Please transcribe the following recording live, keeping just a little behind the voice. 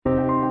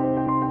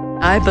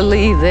I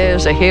believe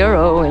there's a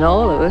hero in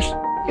all of us.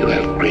 You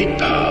have great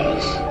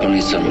powers, only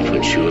some of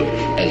which you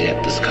have as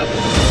yet discovered.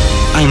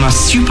 I'm a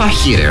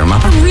superhero.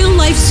 A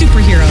real-life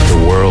superhero.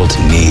 The world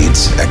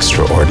needs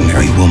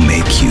extraordinary. We will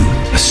make you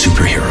a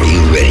superhero. Are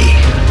you ready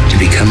to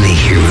become a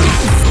hero?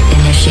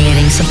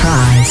 Initiating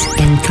surprise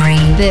in 3.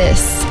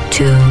 This,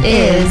 2,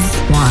 is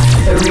 1.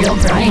 The Real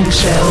Brian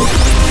Show.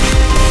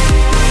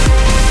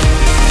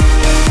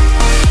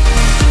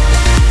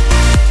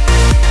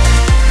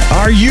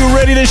 Are you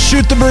ready to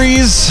shoot the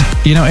breeze?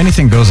 You know,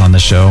 anything goes on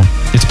this show.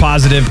 It's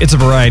positive, it's a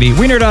variety.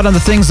 We nerd out on the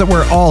things that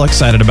we're all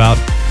excited about.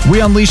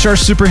 We unleash our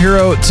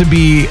superhero to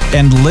be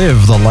and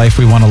live the life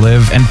we want to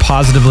live and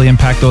positively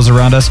impact those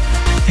around us.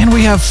 And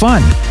we have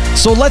fun.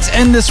 So let's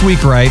end this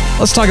week right.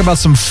 Let's talk about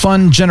some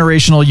fun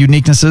generational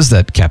uniquenesses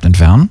that Captain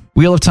found.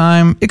 Wheel of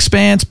Time,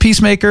 Expanse,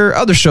 Peacemaker,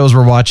 other shows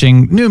we're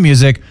watching, new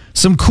music,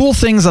 some cool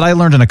things that I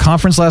learned in a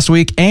conference last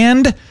week,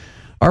 and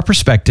our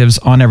perspectives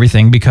on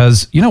everything,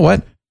 because you know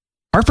what?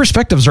 Our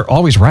perspectives are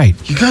always right.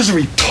 You guys are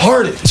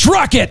retarded. Let's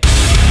rock it!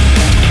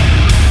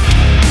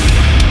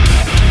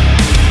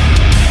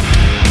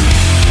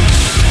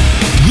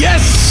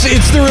 Yes,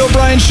 it's The Real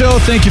Brian Show.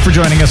 Thank you for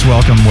joining us.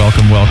 Welcome. Idiot.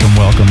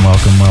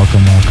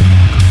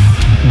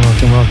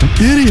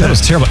 That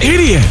was terrible.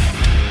 Idiot!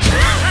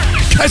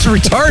 You guys are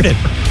retarded.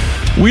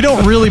 We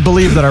don't really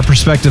believe that our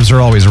perspectives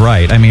are always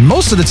right. I mean,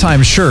 most of the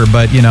time, sure,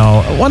 but, you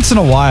know, once in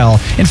a while.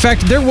 In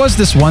fact, there was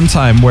this one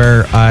time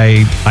where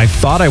I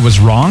thought I was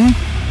wrong,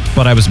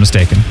 but I was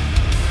mistaken.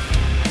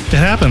 It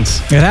happens.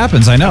 It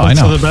happens. I know.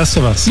 For the best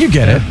of us. You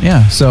get it.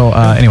 Yeah. So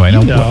anyway,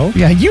 you know.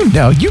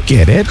 You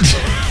get it.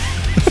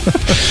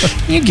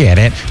 You get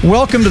it.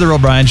 Welcome to The Real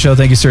Brian Show.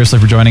 Thank you seriously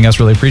for joining us.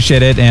 Really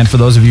appreciate it. And for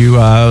those of you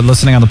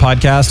listening on the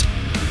podcast,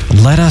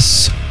 let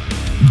us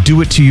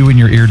do it to you in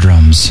your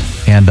eardrums.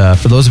 And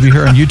for those of you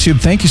here on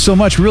YouTube, thank you so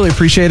much. Really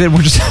appreciate it.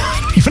 We're just, I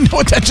don't even know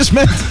what that just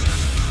meant.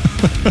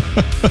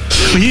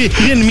 He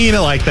didn't mean it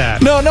like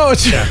that. No,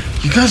 it's... Yeah.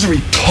 You guys are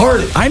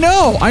retarded. I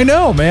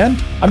know, man.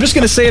 I'm just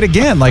going to say it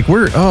again. Like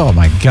oh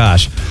my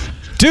gosh.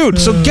 Dude,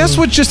 so guess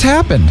what just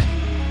happened?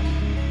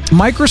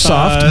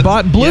 Microsoft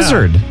bought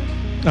Blizzard.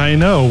 Yeah. I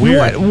know.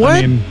 Weird. What?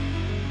 I mean,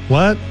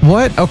 what?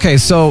 What? Okay,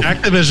 so...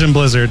 Activision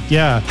Blizzard,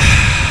 yeah.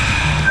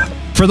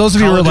 For those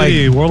of you who are like...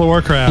 World of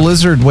Warcraft.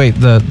 Blizzard, wait,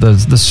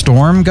 the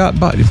Storm got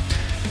bought?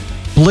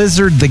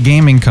 Blizzard, the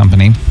gaming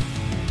company.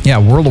 Yeah,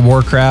 World of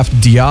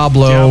Warcraft,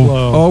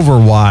 Diablo.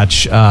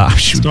 Overwatch,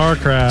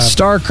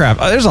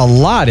 StarCraft. There's a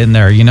lot in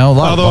there, you know.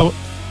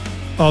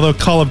 Although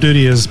Call of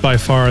Duty is by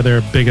far their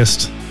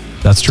biggest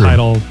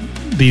title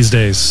these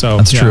days. So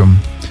that's true.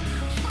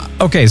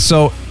 Okay,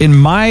 so in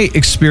my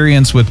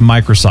experience with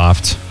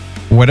Microsoft,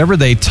 whatever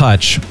they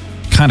touch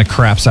kind of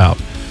craps out.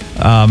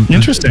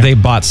 Interesting. They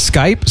bought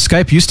Skype.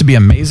 Skype used to be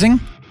amazing,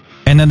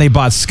 and then they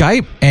bought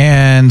Skype,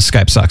 and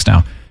Skype sucks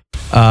now.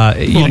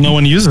 No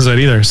one uses it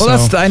either. Well,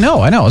 so. I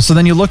know. So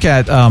then you look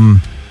at,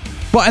 and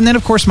then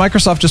of course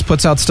Microsoft just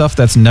puts out stuff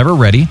that's never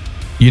ready.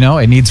 You know,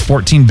 it needs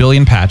 14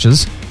 billion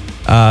patches.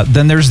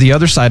 Then there's the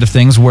other side of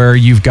things where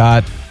you've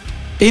got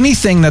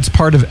anything that's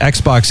part of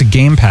Xbox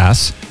Game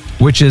Pass,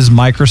 which is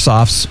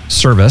Microsoft's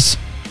service,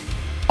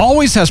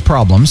 always has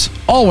problems.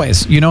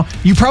 Always. You know,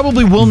 you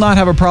probably will not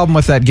have a problem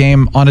with that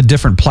game on a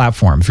different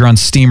platform if you're on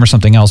Steam or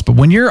something else. But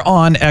when you're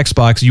on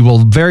Xbox, you will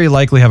very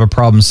likely have a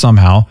problem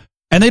somehow.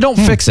 And they don't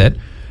fix it.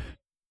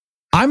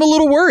 I'm a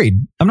little worried.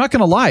 I'm not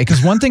going to lie,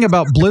 because one thing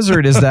about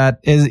Blizzard is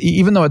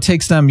even though it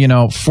takes them,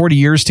 40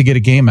 years to get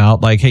a game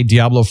out, like, hey,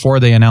 Diablo 4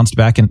 they announced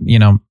back in,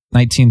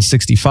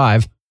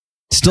 1965,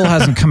 still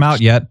hasn't come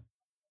out yet.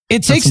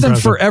 It takes them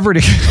forever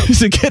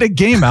to get a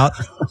game out.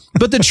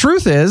 But the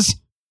truth is,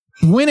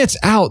 when it's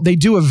out, they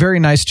do a very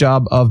nice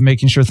job of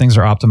making sure things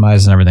are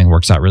optimized and everything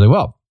works out really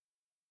well.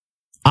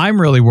 I'm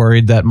really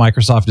worried that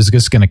Microsoft is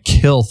just going to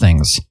kill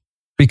things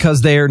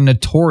because they are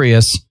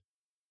notorious.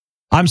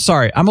 I'm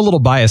sorry, I'm a little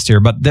biased here,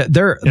 but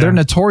they're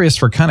notorious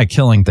for kind of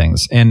killing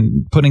things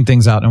and putting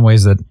things out in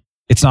ways that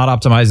it's not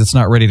optimized, it's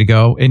not ready to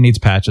go, it needs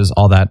patches,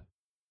 all that.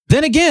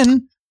 Then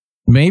again,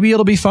 maybe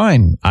it'll be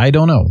fine. I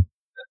don't know.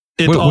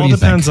 It all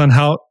depends on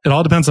how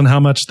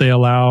much they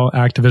allow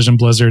Activision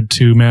Blizzard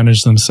to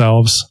manage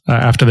themselves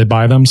after they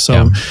buy them.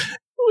 So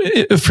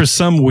for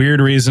some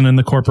weird reason in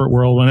the corporate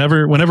world,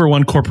 whenever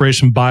one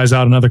corporation buys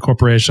out another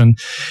corporation,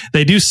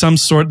 they do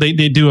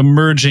they do a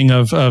merging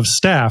of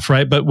staff,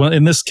 right? But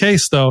in this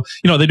case, though,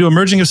 they do a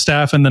merging of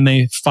staff and then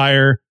they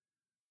fire,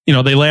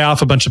 they lay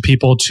off a bunch of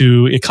people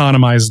to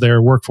economize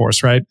their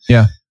workforce, right?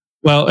 Yeah.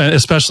 Well,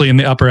 especially in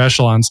the upper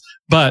echelons.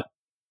 But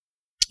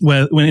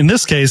when in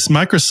this case,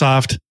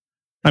 Microsoft,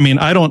 I mean,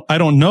 I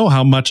don't know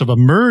how much of a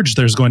merge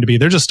there's going to be.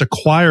 They're just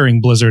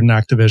acquiring Blizzard and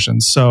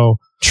Activision. So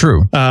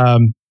true.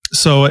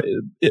 So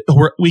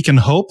we can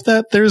hope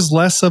that there's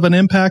less of an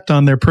impact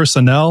on their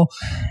personnel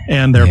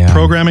and their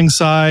programming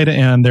side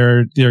and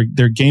their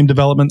game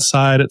development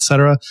side,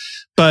 etc.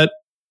 But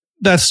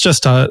that's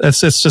just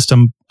it's just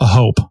a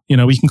hope.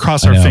 We can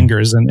cross our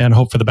fingers and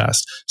hope for the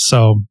best.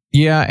 So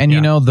and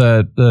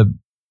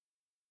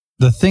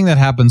the thing that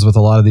happens with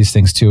a lot of these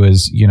things too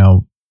is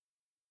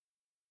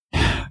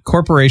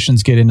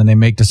corporations get in and they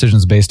make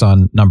decisions based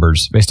on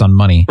numbers, based on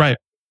money. Right.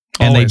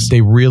 And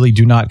they really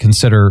do not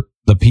consider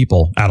the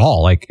people at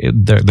all. Like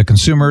the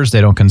consumers, they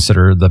don't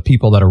consider the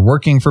people that are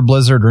working for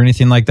Blizzard or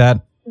anything like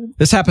that.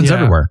 This happens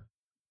everywhere.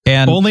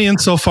 And only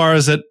insofar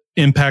as it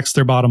impacts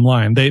their bottom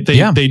line. They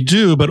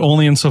do, but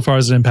only insofar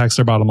as it impacts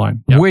their bottom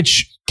line. Yep.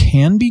 Which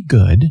can be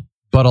good,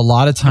 but a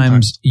lot of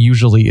times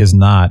usually is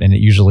not, and it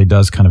usually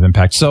does kind of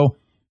impact. So,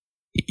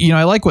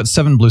 I like what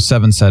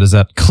 7Blue7 said, is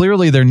that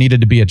clearly there needed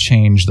to be a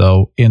change,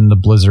 though, in the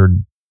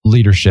Blizzard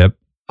leadership.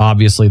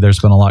 Obviously, there's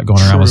been a lot going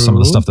around with some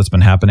of the stuff that's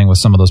been happening with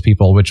some of those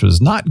people, which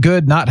was not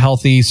good, not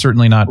healthy,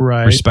 certainly not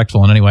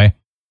respectful in any way.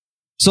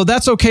 So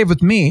that's okay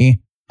with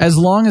me, as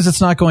long as it's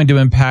not going to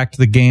impact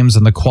the games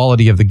and the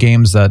quality of the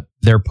games that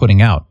they're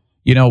putting out.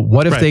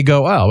 What if they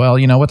go, oh,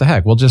 well, what the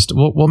heck?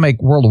 We'll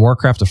make World of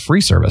Warcraft a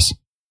free service.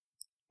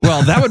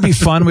 Well, that would be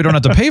fun. We don't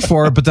have to pay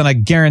for it, but then I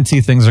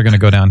guarantee things are going to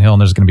go downhill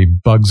and there's going to be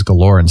bugs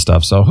galore and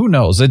stuff. So who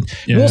knows?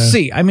 We'll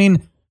see. I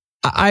mean,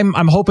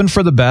 I'm hoping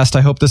for the best.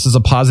 I hope this is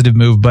a positive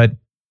move, but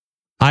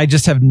I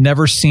just have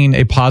never seen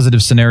a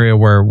positive scenario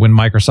where when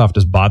Microsoft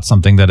has bought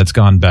something that it's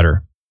gone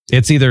better.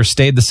 It's either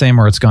stayed the same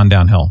or it's gone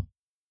downhill.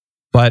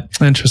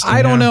 But interesting.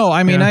 I don't know.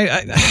 I mean,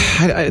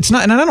 it's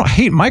not, and I don't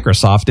hate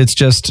Microsoft. It's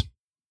just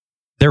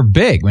they're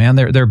big, man.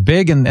 They're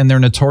big and they're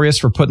notorious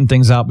for putting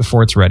things out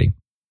before it's ready.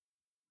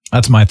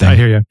 That's my thing. I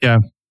hear you. Yeah.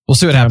 We'll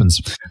see what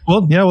happens.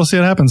 Well, yeah, we'll see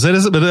what happens.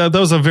 That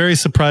was a very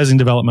surprising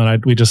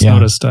development we just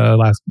noticed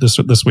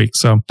this week.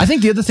 So I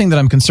think the other thing that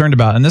I'm concerned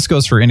about, and this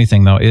goes for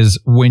anything though, is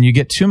when you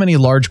get too many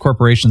large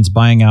corporations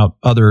buying out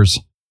others,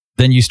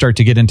 then you start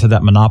to get into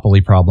that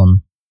monopoly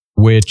problem,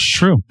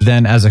 which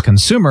then as a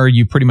consumer,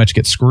 you pretty much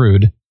get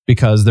screwed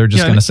because they're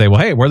just going to say, well,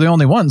 hey, we're the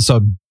only ones,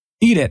 so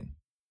eat it.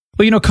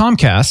 But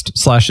Comcast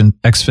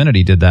 /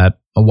 Xfinity did that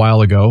a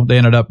while ago. They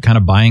ended up kind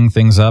of buying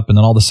things up, and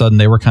then all of a sudden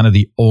they were kind of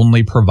the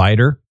only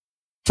provider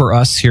for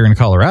us here in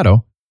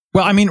Colorado.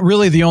 Well, I mean,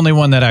 really the only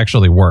one that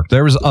actually worked.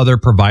 There was other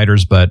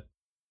providers, but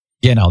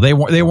they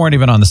weren't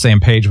even on the same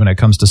page when it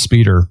comes to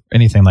speed or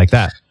anything like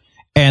that.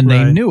 And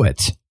they knew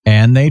it,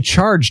 and they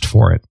charged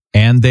for it,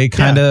 and they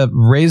kind of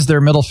raised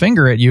their middle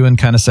finger at you and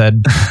kind of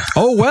said,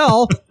 "Oh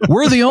well,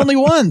 we're the only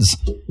ones."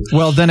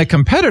 Well, then a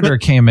competitor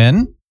came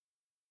in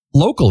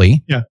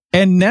locally,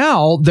 and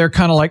now they're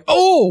kind of like,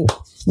 "Oh,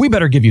 we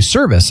better give you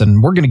service,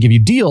 and we're going to give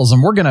you deals,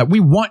 and we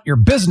want your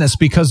business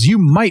because you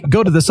might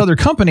go to this other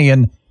company."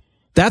 And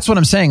that's what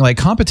I'm saying. Like,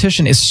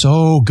 competition is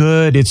so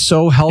good. It's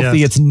so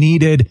healthy. It's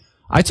needed.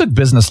 I took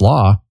business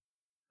law.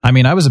 I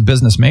mean, I was a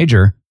business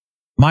major.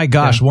 My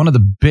gosh, one of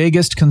the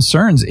biggest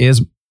concerns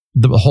is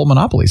the whole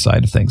monopoly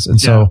side of things.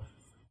 And so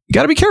you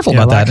got to be careful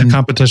about that. And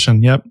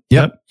competition. Yep.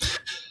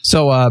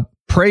 So,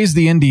 praise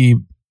the indie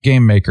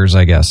game makers,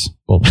 I guess.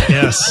 Well,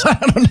 yes. I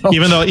don't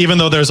know. Even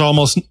though there's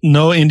almost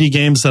no indie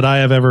games that I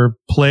have ever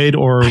played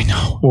or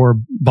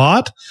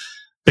bought,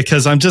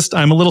 because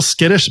I'm a little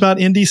skittish about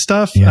indie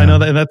stuff. I know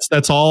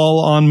that's all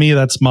on me.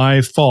 That's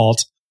my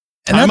fault.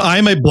 And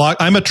I'm a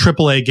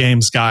AAA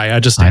games guy.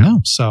 I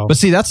know. So, but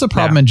see, that's the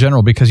problem in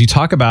general, because you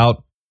talk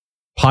about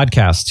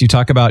podcasts, you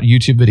talk about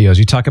YouTube videos,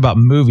 you talk about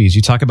movies,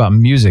 you talk about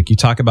music, you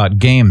talk about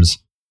games.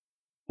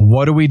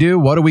 What do we do?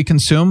 What do we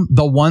consume?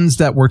 The ones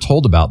that we're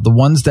told about, the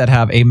ones that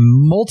have a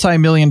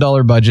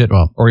multi-million-dollar budget,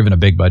 or even a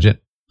big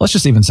budget. Let's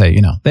just even say,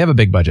 they have a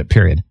big budget,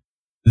 period.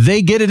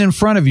 They get it in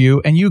front of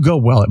you and you go,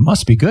 well, it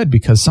must be good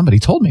because somebody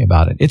told me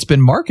about it. It's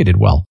been marketed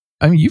well.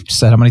 I mean, you've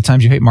said how many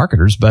times you hate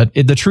marketers, but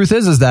the truth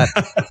is that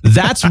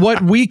that's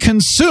what we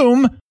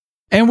consume,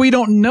 and we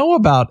don't know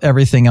about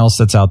everything else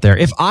that's out there.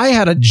 If I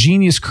had a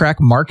genius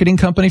crack marketing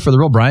company for The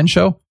Real Brian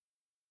Show,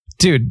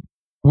 dude,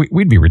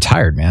 we'd be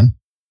retired, man.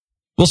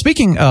 Well,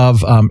 speaking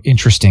of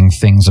interesting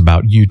things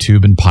about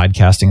YouTube and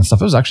podcasting and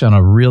stuff, I was actually on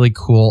a really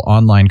cool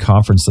online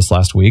conference this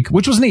last week,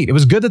 which was neat. It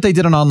was good that they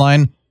did an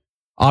online.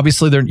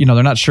 Obviously, they're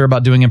not sure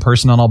about doing in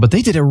person and all, but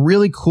they did a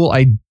really cool.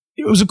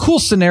 It was a cool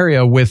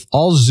scenario with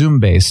all Zoom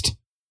based.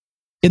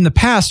 In the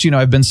past,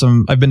 I've been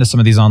to some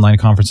of these online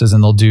conferences,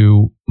 and they'll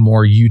do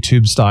more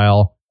YouTube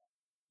style.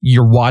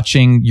 You're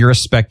watching, you're a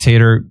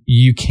spectator.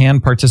 You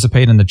can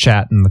participate in the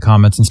chat and the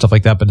comments and stuff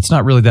like that, but it's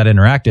not really that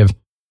interactive.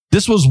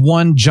 This was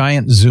one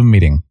giant Zoom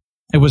meeting.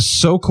 It was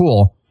so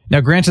cool.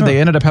 Now, granted, they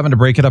ended up having to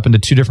break it up into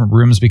 2 different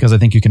rooms because I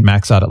think you can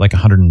max out at like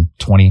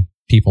 120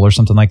 people or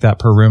something like that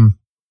per room.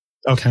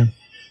 Okay.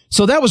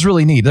 So that was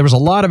really neat. There was a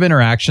lot of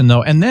interaction,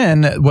 though. And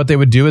then what they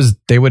would do is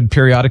they would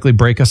periodically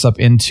break us up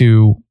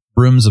into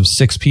rooms of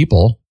 6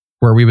 people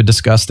where we would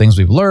discuss things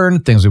we've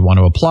learned, things we want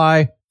to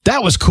apply.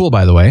 That was cool,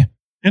 by the way.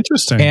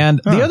 Interesting.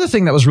 And the other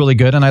thing that was really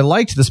good, and I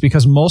liked this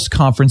because most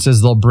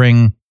conferences, they'll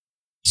bring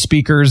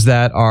speakers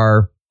that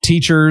are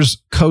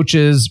teachers,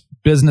 coaches,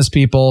 business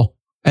people,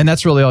 and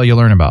that's really all you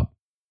learn about.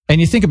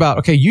 And you think about,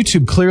 okay,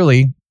 YouTube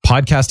clearly,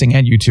 podcasting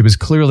and YouTube is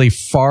clearly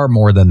far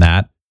more than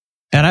that.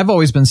 And I've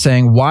always been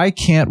saying, why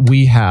can't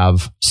we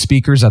have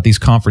speakers at these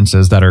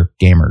conferences that are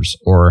gamers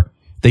or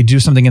they do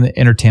something in the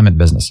entertainment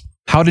business?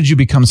 How did you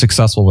become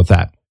successful with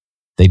that?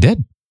 They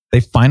did. They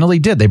finally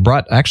did. They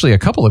brought actually a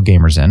couple of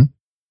gamers in.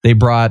 They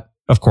brought,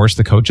 of course,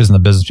 the coaches and the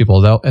business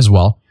people as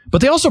well.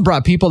 But they also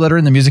brought people that are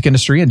in the music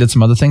industry and did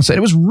some other things. So it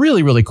was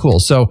really, really cool.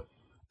 So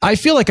I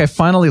feel like I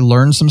finally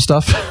learned some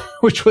stuff,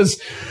 which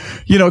was,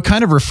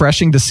 kind of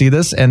refreshing to see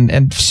this.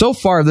 And so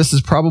far, this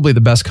is probably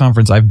the best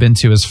conference I've been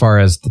to as far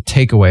as the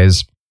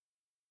takeaways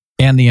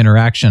and the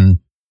interaction.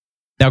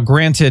 Now,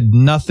 granted,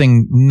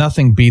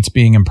 nothing beats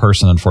being in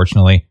person,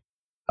 unfortunately.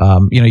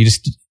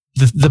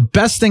 The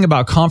best thing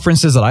about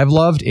conferences that I've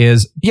loved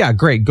is, yeah,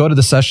 great, go to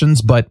the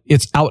sessions, but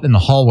it's out in the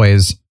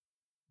hallways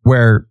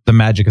where the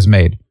magic is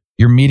made.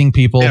 You're meeting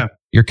people,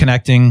 you're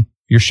connecting,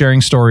 you're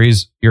sharing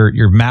stories,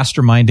 you're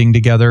masterminding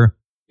together,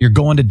 you're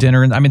going to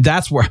dinner. And I mean,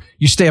 that's where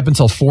you stay up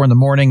until 4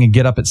 a.m. and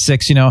get up at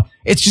 6,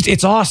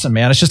 it's awesome,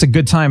 man. It's just a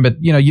good time. But,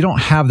 you don't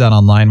have that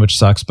online, which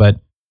sucks. But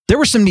there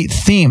were some neat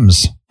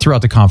themes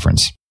throughout the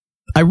conference.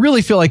 I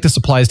really feel like this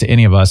applies to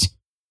any of us.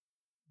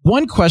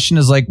 One question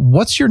is like,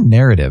 what's your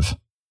narrative?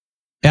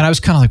 And I was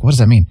kind of like, what does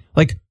that mean?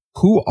 Like,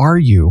 who are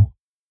you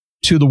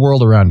to the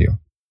world around you?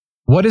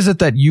 What is it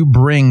that you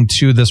bring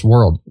to this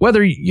world?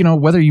 Whether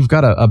you've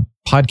got a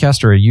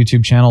podcast or a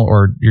YouTube channel,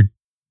 or you're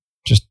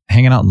just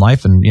hanging out in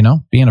life and,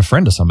 being a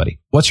friend to somebody.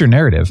 What's your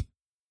narrative?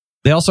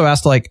 They also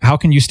asked, like, how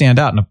can you stand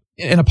out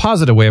in a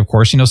positive way? Of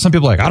course, some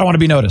people are like, I don't want to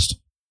be noticed.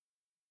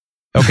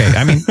 Okay.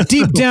 I mean,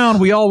 deep down,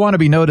 we all want to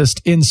be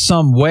noticed in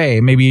some way.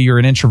 Maybe you're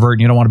an introvert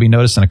and you don't want to be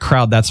noticed in a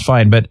crowd. That's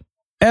fine. But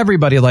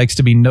everybody likes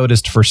to be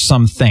noticed for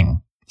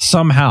something,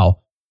 somehow.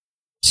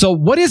 So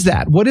what is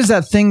that? What is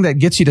that thing that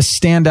gets you to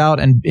stand out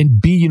and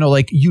be,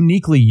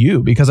 uniquely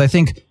you? Because I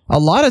think a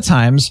lot of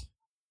times,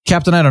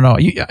 Captain, I don't know,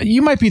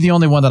 you might be the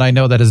only one that I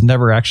know that has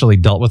never actually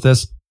dealt with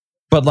this.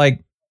 But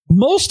like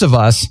most of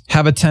us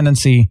have a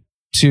tendency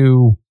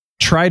to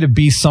try to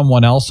be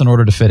someone else in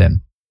order to fit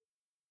in.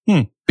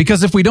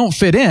 Because if we don't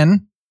fit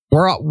in,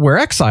 we're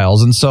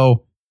exiles. And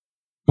so,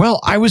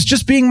 I was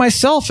just being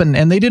myself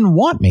and they didn't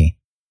want me.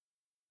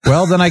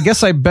 Well, then I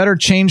guess I better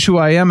change who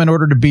I am in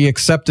order to be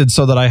accepted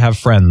so that I have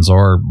friends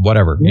or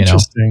whatever.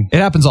 Interesting. It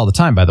happens all the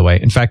time, by the way.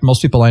 In fact,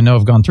 most people I know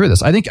have gone through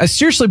this. I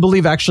seriously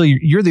believe actually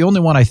you're the only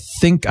one I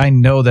think I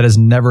know that has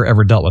never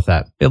ever dealt with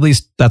that. At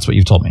least that's what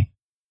you've told me.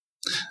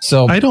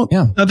 So I don't,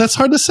 that's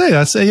hard to say.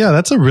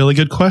 That's a really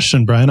good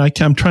question, Brian.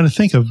 I'm trying to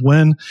think of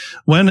when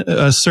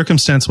a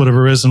circumstance would have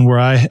arisen where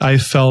I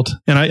felt,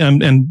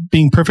 and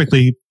being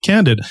perfectly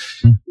candid,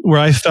 where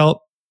I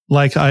felt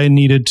like I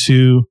needed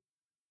to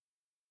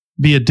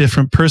be a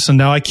different person.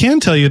 Now, I can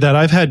tell you that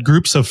I've had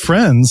groups of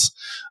friends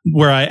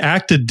where I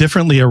acted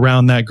differently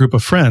around that group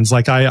of friends.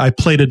 Like I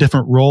played a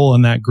different role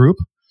in that group.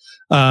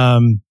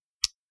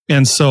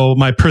 And so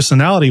my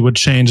personality would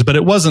change, but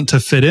it wasn't to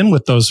fit in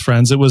with those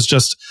friends. It was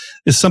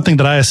it's something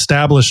that I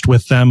established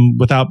with them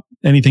without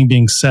anything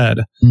being said.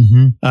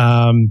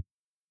 Mm-hmm.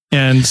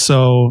 And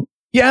so,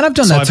 and I've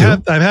done that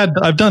too.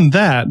 I've done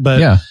that,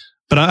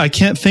 but I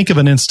can't think of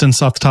an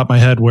instance off the top of my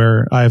head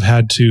where I've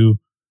had to,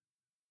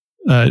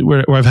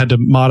 where I've had to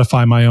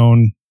modify my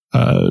own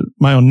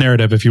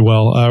narrative, if you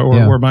will,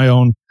 or my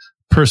own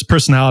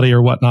personality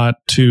or whatnot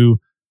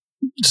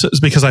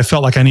because I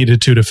felt like I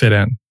needed to fit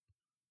in.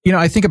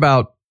 I think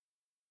about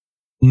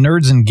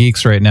nerds and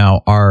geeks right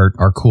now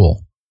are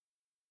cool.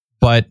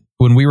 But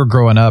when we were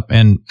growing up,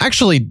 and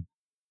actually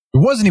it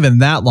wasn't even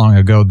that long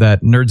ago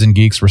that nerds and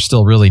geeks were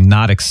still really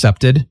not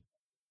accepted.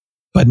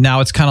 But now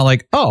it's kind of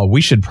like, oh,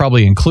 we should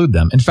probably include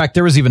them. In fact,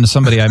 there was even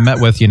somebody I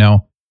met with,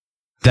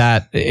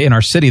 that in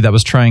our city that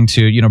was trying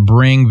to,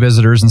 bring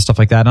visitors and stuff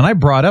like that. And I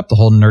brought up the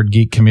whole nerd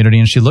geek community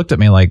and she looked at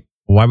me like,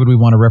 why would we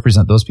want to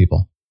represent those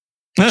people?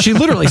 She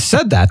literally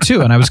said that too.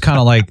 And I was kind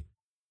of like,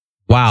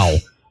 wow.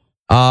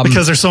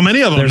 Because there's so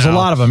many of them. There's a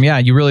lot of them. Yeah.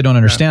 You really don't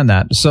understand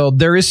that. So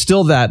there is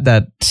still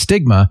that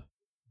stigma,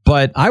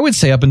 but I would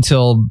say up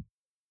until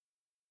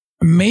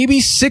maybe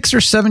 6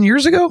 or 7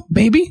 years ago,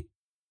 maybe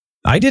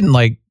I didn't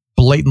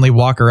blatantly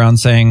walk around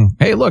saying,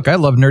 hey, look, I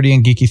love nerdy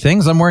and geeky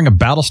things. I'm wearing a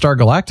Battlestar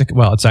Galactica.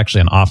 Well, it's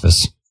actually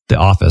The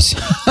Office.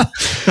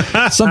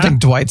 Something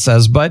Dwight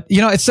says, but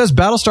it says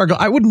Battlestar.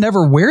 I would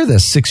never wear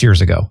this 6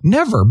 years ago.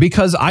 Never,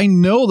 because I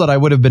know that I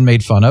would have been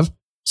made fun of.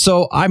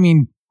 So, I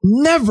mean,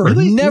 never.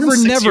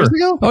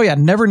 Oh yeah.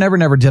 Never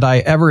did I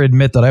ever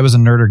admit that I was a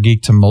nerd or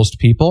geek to most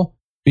people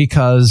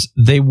because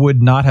they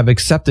would not have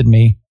accepted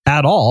me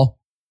at all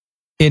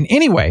in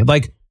any way.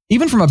 Like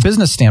even from a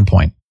business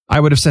standpoint,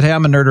 I would have said, hey,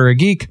 I'm a nerd or a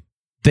geek.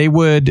 They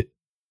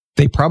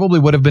probably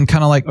would have been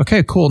kind of like,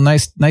 okay, cool.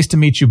 Nice to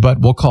meet you,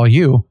 but we'll call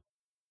you.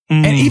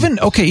 And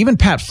even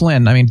Pat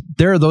Flynn. I mean,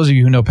 there are those of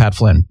you who know Pat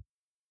Flynn.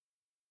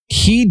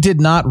 He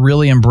did not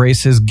really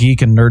embrace his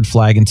geek and nerd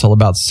flag until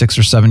about 6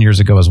 or 7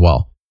 years ago as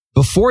well.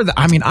 Before that,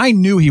 I mean, I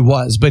knew he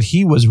was, but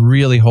he was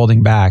really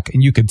holding back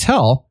and you could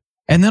tell.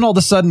 And then all of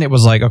a sudden it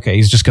was like, okay,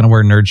 he's just going to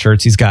wear nerd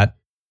shirts. He's got,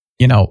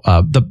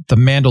 the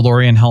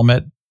Mandalorian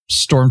helmet,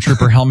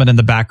 Stormtrooper helmet in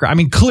the background. I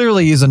mean,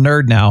 clearly he's a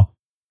nerd now,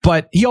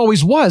 but he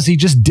always was. He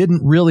just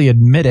didn't really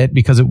admit it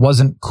because it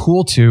wasn't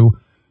cool to.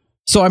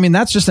 So, I mean,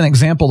 that's just an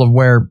example of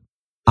where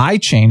I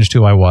changed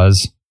who I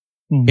was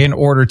in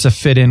order to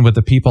fit in with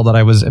the people that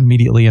I was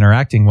immediately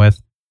interacting with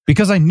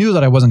because I knew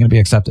that I wasn't going to be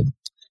accepted.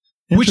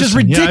 Which is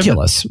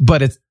ridiculous,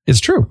 but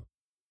it's true.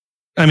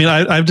 I mean,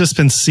 I've just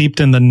been seeped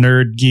in the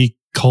nerd geek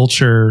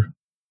culture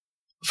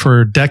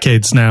for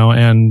decades now.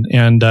 And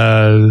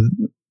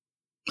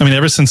I mean,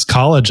 ever since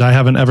college, I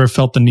haven't ever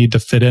felt the need to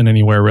fit in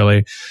anywhere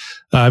really.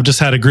 I've just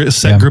had a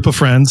set group of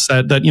friends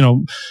that, you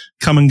know,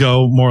 come and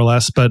go more or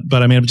less. But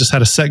I mean, I've just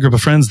had a set group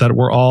of friends that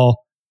were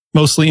all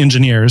mostly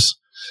engineers,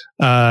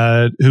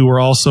 who were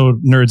also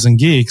nerds and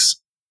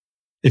geeks,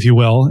 if you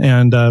will.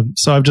 And,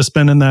 so I've just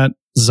been in that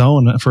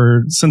zone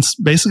since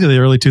basically the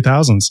early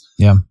 2000s.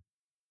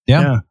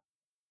 Yeah.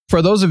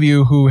 For those of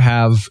you who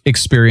have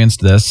experienced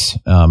this,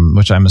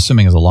 which I'm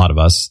assuming is a lot of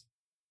us,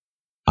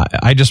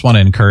 I just want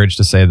to encourage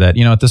to say that,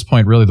 you know, at this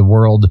point, really the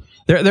world,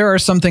 there are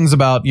some things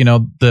about, you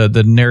know,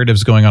 the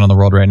narratives going on in the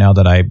world right now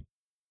that I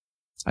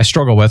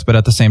struggle with, but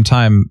at the same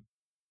time,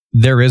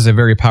 there is a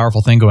very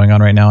powerful thing going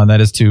on right now, and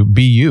that is to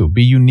be you,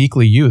 be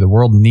uniquely you. The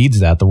world needs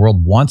that. The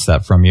world wants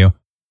that from you.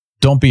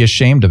 Don't be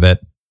ashamed of it.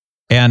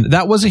 And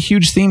that was a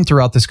huge theme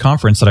throughout this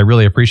conference that I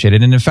really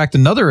appreciated. And in fact,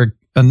 another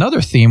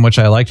theme, which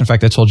I liked, in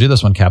fact, I told you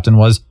this one, Captain,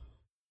 was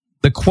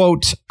the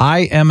quote, "I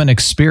am an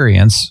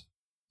experience,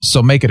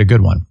 so make it a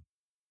good one."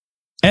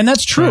 And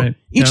that's true. Right.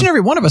 Each and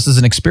every one of us is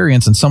an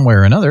experience in some way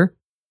or another.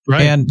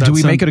 Right. And do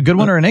we make it a good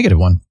one or a negative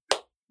one?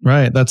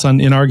 Right. That's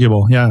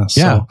inarguable. Yeah.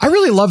 Yeah. So. I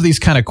really love these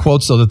kind of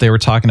quotes, though, that they were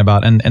talking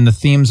about, and the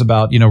themes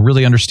about, you know,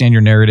 really understand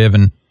your narrative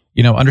and,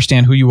 you know,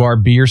 understand who you are,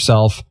 be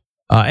yourself.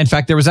 In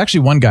fact, there was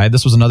actually one guy,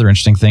 this was another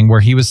interesting thing, where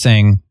he was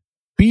saying,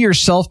 be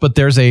yourself, but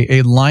there's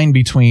a line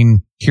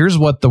between here's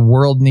what the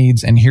world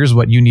needs and here's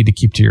what you need to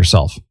keep to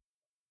yourself.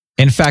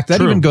 In fact,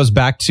 that even goes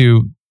back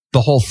to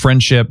the whole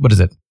friendship. What is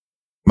it?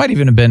 Might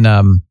even have been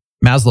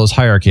Maslow's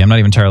hierarchy. I'm not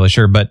even entirely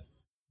sure, but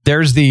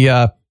there's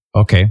the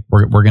okay,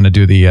 we're going to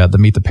do the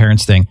meet the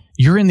parents thing.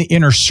 You're in the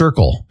inner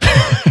circle.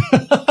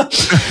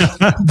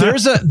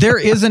 There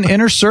is an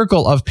inner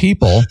circle of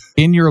people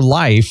in your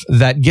life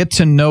that get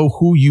to know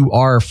who you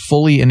are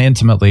fully and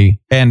intimately,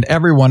 and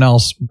everyone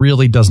else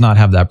really does not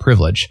have that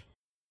privilege.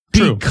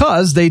 True.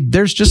 Because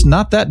there's just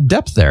not that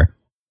depth there.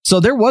 So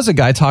there was a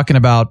guy talking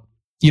about,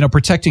 you know,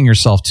 protecting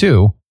yourself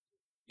too.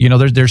 You know,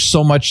 there's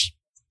so much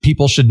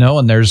people should know,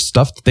 and there's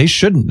stuff that they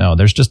shouldn't know.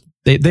 There's just,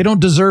 they don't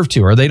deserve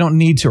to, or they don't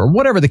need to, or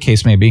whatever the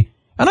case may be.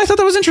 And I thought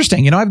that was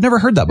interesting. You know, I've never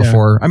heard that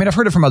before. I mean, I've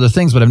heard it from other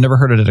things, but I've never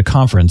heard it at a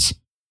conference.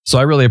 So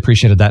I really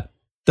appreciated that.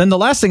 Then the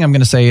last thing I'm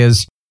going to say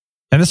is,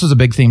 and this was a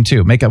big theme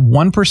too, make a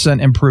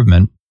 1%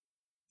 improvement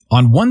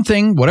on one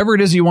thing, whatever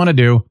it is you want to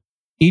do,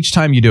 each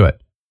time you do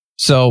it.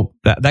 So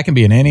that can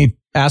be in any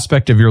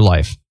aspect of your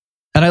life.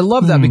 And I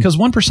love that because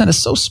 1%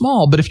 is so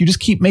small, but if you just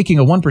keep making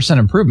a 1%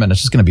 improvement,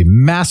 it's just going to be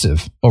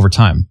massive over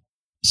time.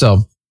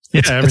 So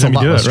it's a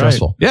lot less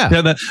stressful. Right.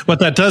 Yeah. What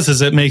that does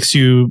is it makes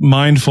you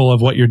mindful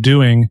of what you're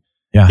doing.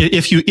 Yeah.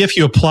 If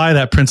you apply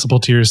that principle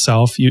to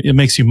yourself, it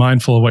makes you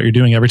mindful of what you're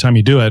doing every time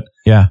you do it.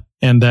 Yeah.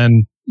 And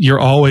then you're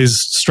always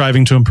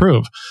striving to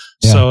improve.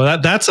 Yeah. So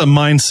that's a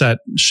mindset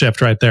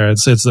shift right there.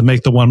 It's the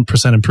make the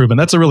 1% improvement.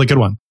 That's a really good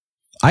one.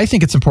 I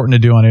think it's important to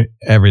do on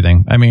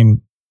everything. I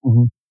mean,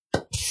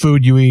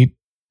 food you eat,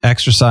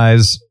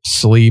 exercise,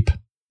 sleep,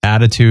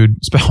 attitude.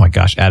 Oh my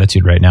gosh,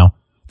 attitude right now.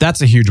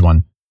 That's a huge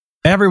one.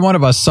 Every one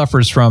of us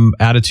suffers from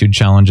attitude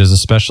challenges,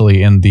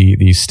 especially in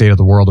the state of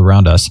the world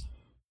around us.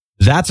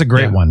 That's a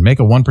great one. Make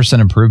a 1%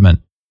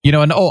 improvement. You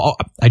know, and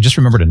I just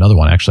remembered another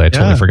one, actually. I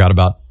totally forgot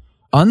about.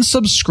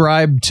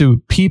 Unsubscribe to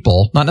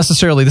people, not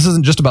necessarily, this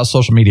isn't just about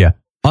social media.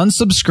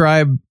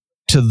 Unsubscribe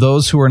to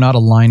those who are not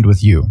aligned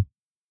with you.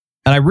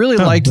 And I really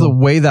liked the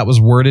way that was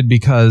worded,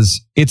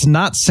 because it's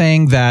not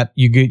saying that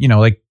you get, you know,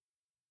 like,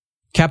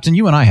 Captain,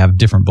 you and I have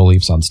different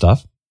beliefs on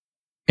stuff.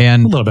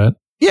 And a little bit.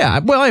 Yeah.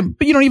 Well,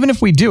 but you know, even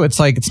if we do, it's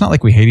not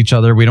like we hate each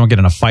other. We don't get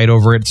in a fight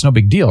over it. It's no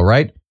big deal,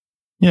 right?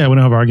 Yeah. We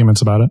don't have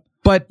arguments about it.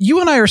 But you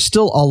and I are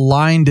still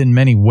aligned in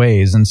many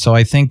ways. And so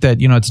I think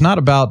that, you know, it's not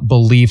about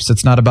beliefs.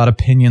 It's not about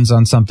opinions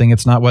on something.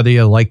 It's not whether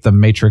you like the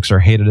Matrix or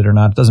hated it or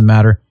not. It doesn't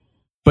matter.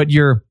 But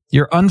you're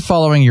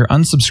unfollowing, you're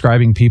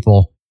unsubscribing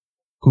people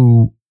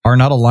who are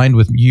not aligned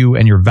with you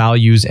and your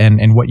values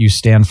and what you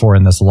stand for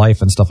in this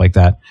life and stuff like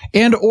that.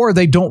 And, or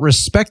they don't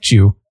respect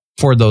you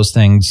for those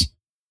things.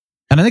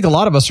 And I think a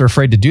lot of us are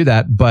afraid to do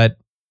that. But,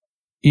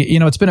 you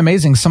know, it's been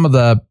amazing. Some of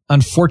the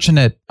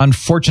unfortunate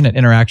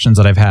interactions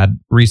that I've had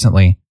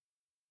recently.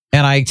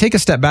 And I take a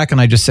step back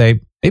and I just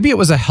say, maybe it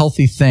was a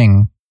healthy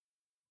thing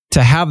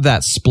to have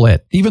that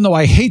split, even though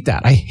I hate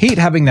that. I hate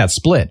having that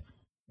split.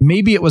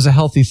 Maybe it was a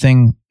healthy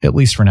thing, at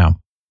least for now.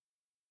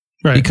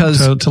 Right. Because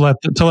to let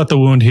the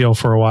wound heal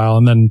for a while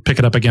and then pick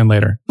it up again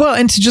later. Well,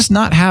 and to just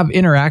not have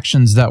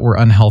interactions that were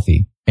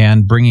unhealthy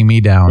and bringing me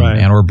down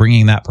and or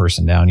bringing that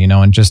person down, you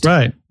know, and just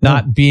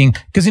not being,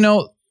 because, you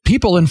know,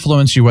 people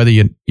influence you whether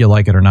you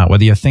like it or not,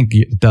 whether you think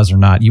it does or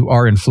not. You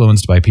are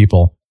influenced by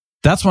people.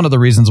 That's one of the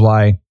reasons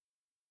why,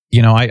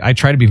 you know, I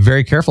try to be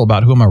very careful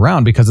about who I'm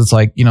around, because it's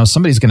like, you know,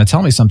 somebody's going to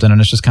tell me something and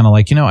it's just kind of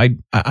like, you know,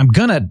 it's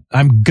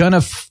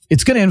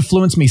going to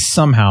influence me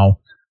somehow,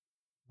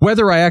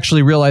 whether I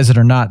actually realize it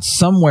or not.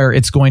 Somewhere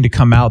it's going to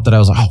come out that I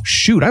was like, oh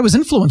shoot, I was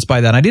influenced by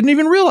that. I didn't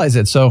even realize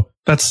it. So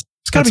it's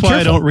That's why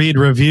I don't read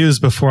reviews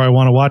before I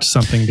want to watch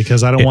something,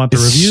 because I don't want the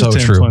reviews to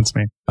influence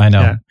me. I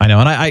know. And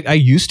I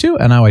used to,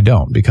 and now I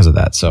don't because of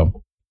that.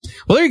 So,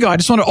 well, there you go. I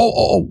just want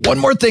to, one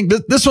more thing.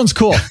 This one's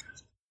cool.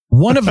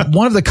 One of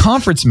the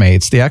conference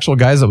mates, the actual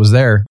guys that was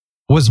there,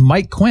 was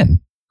Mike Quinn,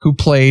 who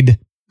played,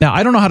 now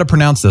I don't know how to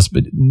pronounce this,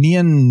 but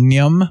Nien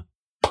Num,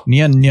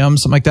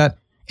 something like that.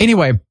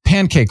 Anyway,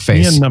 Pancake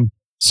Face.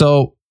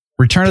 So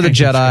Return of the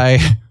Jedi,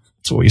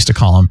 that's what we used to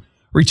call him.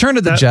 Return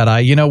of the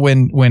Jedi, you know,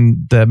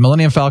 when the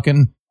Millennium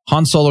Falcon,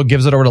 Han Solo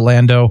gives it over to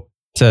Lando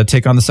to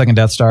take on the second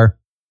Death Star.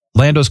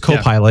 Lando's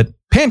co-pilot,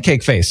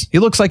 Pancake Face. He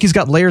looks like he's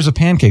got layers of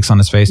pancakes on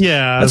his face.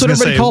 Yeah, that's what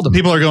everybody called him.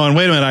 People are going,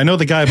 wait a minute, I know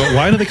the guy, but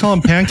why do they call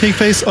him Pancake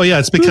Face? Oh yeah,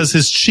 it's because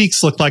his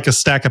cheeks look like a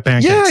stack of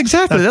pancakes. Yeah,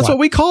 exactly. That's what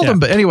we called him.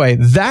 But anyway,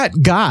 that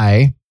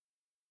guy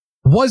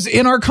was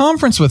in our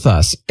conference with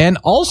us. And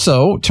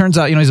also, turns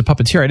out, you know, he's a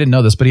puppeteer. I didn't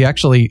know this, but he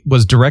actually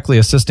was directly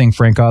assisting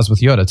Frank Oz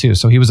with Yoda too.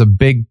 So he was a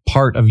big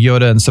part of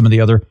Yoda and some of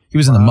the other, he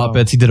was in the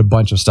Muppets. He did a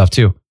bunch of stuff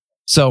too.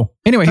 So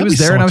anyway, he was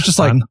there, and I was just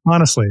like,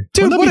 honestly,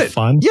 dude, what a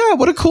fun. Yeah,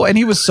 what a cool. And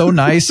he was so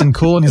nice and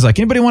cool. And he's like,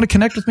 anybody want to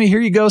connect with me? Here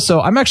you go. So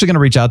I'm actually going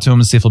to reach out to him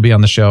and see if he'll be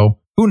on the show.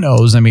 Who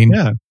knows? I mean,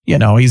 you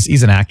know,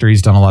 he's an actor.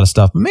 He's done a lot of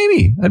stuff.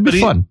 Maybe that'd be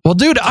fun. Well,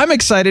 dude, I'm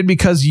excited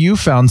because you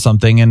found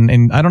something,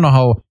 and I don't know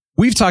how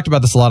we've talked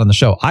about this a lot on the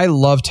show. I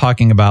love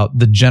talking about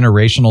the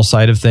generational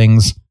side of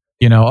things.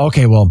 You know,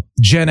 okay, well,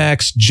 Gen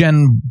X,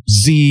 Gen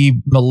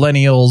Z,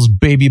 millennials,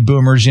 baby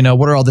boomers, you know,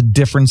 what are all the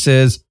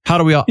differences? How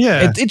do we all,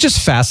 it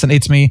just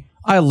fascinates me.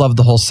 I love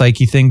the whole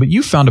psyche thing, but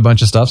you found a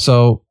bunch of stuff.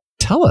 So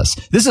tell us.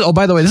 This is, oh,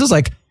 by the way, this is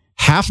like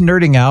half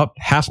nerding out,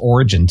 half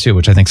origin too,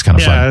 which I think is kind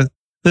of fun.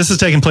 This is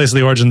taking place at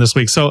the origin this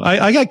week. So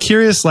I got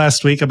curious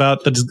last week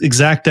about the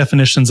exact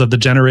definitions of the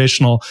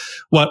generational,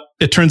 what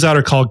it turns out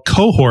are called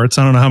cohorts.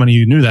 I don't know how many of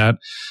you knew that.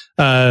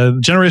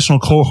 Generational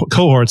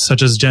cohorts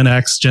such as Gen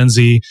X, Gen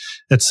Z,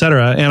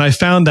 etc. And I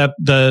found that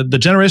the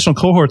generational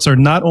cohorts are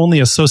not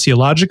only a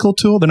sociological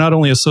tool, they're not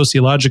only a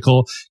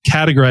sociological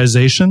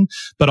categorization,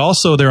 but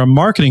also they're a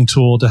marketing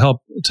tool to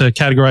help to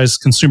categorize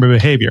consumer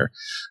behavior.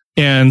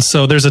 And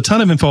so there's a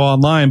ton of info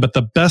online, but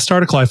the best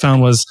article I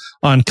found was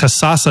on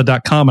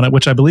Kasasa.com,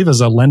 which I believe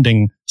is a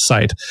lending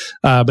site.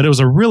 But it was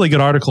a really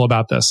good article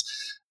about this.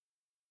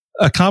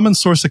 A common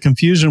source of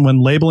confusion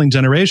when labeling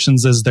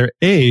generations is their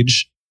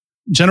age.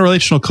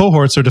 Generational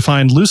cohorts are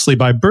defined loosely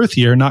by birth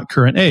year, not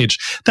current age.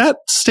 That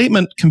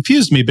statement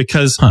confused me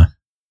because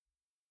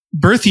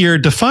birth year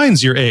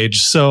defines your age.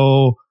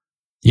 So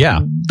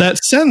that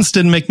sentence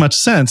didn't make much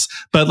sense,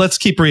 but let's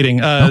keep reading.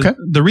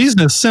 The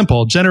reason is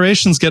simple.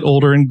 Generations get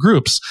older in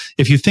groups.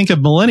 If you think of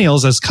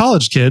millennials as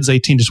college kids,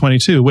 18 to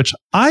 22, which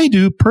I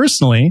do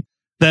personally,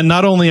 then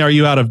not only are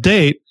you out of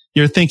date,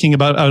 you're thinking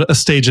about a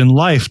stage in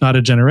life, not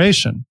a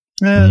generation.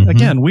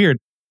 Again, weird.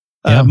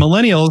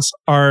 Millennials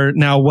are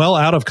now well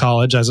out of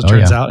college, as it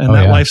turns out, and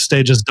that life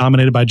stage is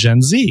dominated by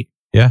Gen Z.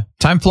 Yeah.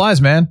 Time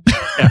flies, man.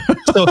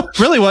 So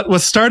really what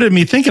started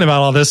me thinking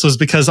about all this was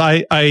because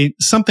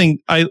something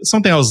I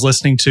was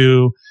listening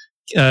to,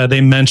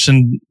 they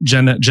mentioned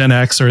Gen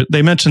X, or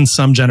they mentioned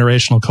some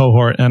generational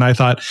cohort. And I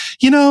thought,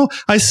 you know,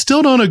 I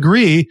still don't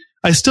agree.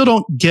 I still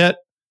don't get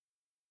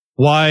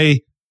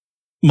why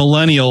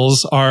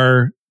millennials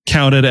are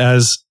counted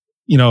as,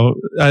 you know,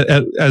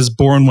 as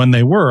born when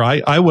they were.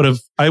 I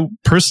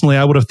personally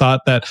would have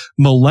thought that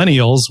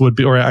millennials would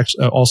be, or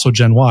actually also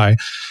Gen Y,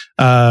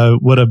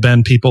 would have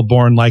been people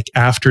born like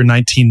after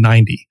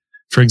 1990,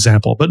 for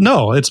example. But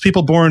no, it's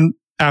people born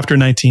after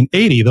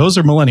 1980. Those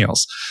are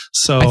millennials.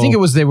 So I think it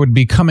was they would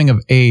be coming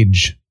of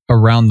age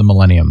around the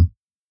millennium.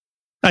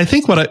 I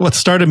think what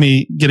started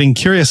me getting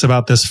curious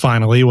about this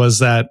finally was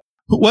that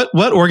what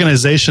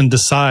organization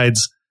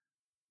decides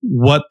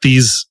what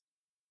these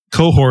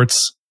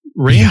cohorts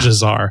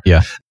ranges are.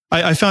 Yeah.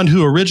 I found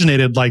who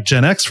originated like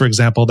Gen X, for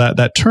example,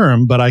 that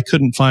term, but I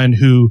couldn't find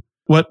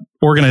what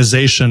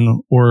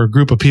organization or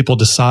group of people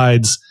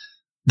decides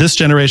this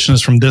generation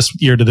is from this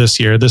year to this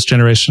year, this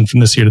generation from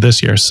this year to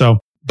this year. So,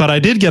 but I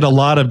did get a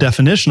lot of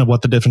definition of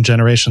what the different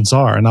generations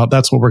are. And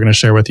that's what we're going to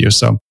share with you.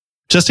 So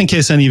just in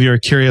case any of you are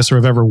curious or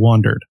have ever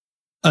wondered.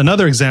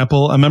 Another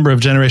example, a member of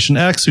Generation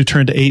X who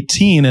turned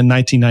 18 in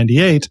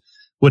 1998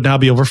 would now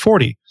be over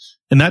 40.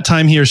 In that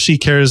time, he or she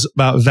cares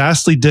about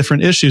vastly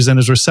different issues and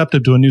is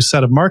receptive to a new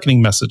set of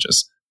marketing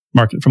messages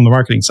from the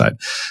marketing side.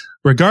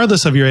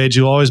 Regardless of your age,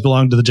 you always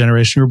belong to the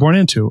generation you were born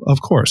into,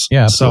 of course.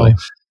 Yeah, absolutely.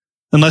 So,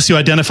 unless you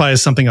identify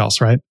as something else,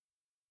 right?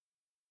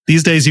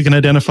 These days, you can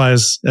identify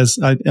as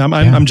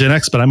I'm Gen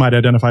X, but I might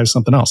identify as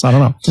something else. I don't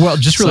know. Well,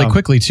 just really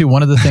quickly, too,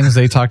 one of the things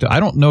they talked to, I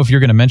don't know if you're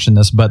going to mention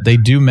this, but they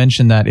do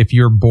mention that if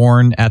you're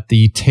born at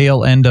the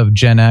tail end of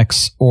Gen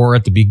X or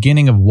at the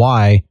beginning of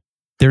Y,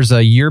 there's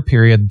a year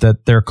period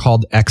that they're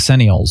called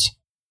Xennials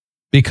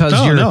because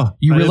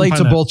you relate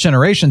to both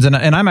generations. And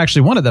I'm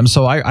actually one of them.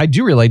 So I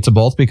do relate to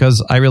both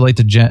because I relate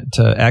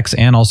to X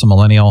and also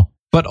millennial,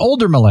 but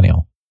older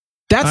millennial.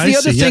 That's the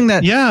other thing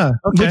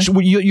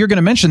which you're going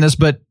to mention this,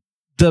 but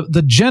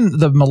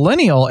the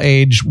millennial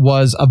age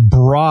was a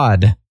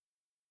broad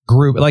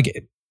group.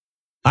 Like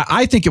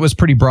I think it was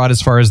pretty broad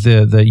as far as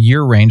the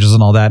year ranges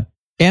and all that.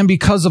 And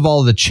because of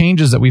all the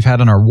changes that we've had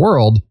in our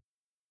world,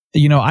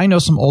 I know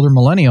some older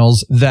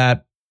millennials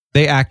that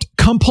they act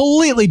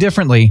completely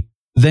differently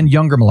than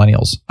younger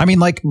millennials. I mean,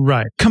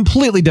 right,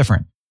 completely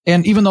different.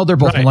 And even though they're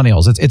both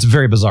millennials, it's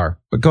very bizarre.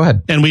 But go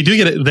ahead. And we do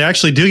get it. They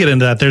actually do get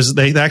into that.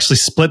 They actually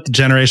split the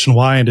Generation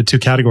Y into two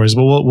categories,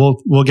 but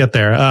we'll get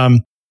there.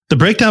 The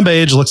breakdown by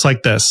age looks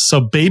like this.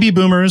 So baby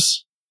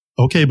boomers,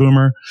 okay,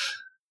 boomer,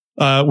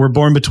 were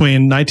born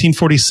between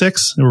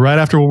 1946, right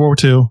after World War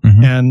II,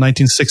 and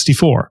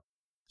 1964.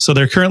 So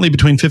they're currently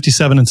between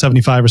 57 and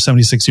 75 or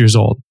 76 years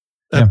old.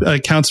 That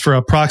accounts for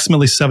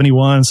approximately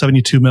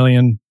 72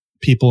 million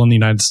people in the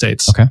United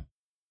States. Okay.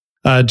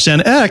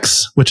 Gen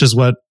X, which is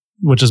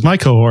my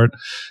cohort,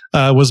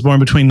 was born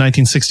between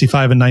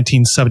 1965 and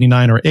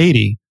 1979 or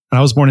 80. And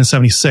I was born in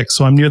 76.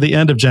 So I'm near the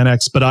end of Gen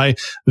X, but I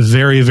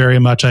very, very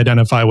much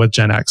identify with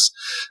Gen X.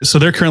 So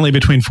they're currently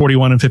between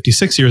 41 and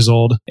 56 years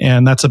old.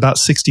 And that's about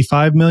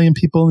 65 million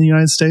people in the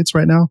United States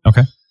right now.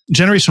 Okay.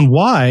 Generation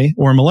Y,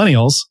 or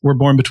millennials, were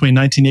born between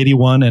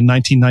 1981 and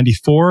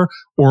 1994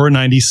 or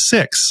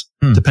 96,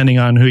 depending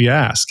on who you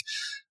ask.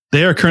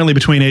 They are currently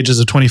between ages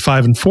of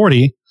 25 and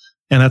 40.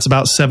 And that's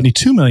about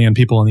 72 million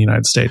people in the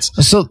United States.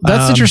 So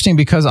that's interesting,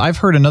 because I've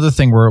heard another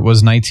thing where it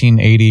was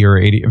 1980 or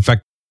 80. In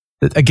fact,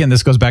 again,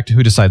 this goes back to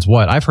who decides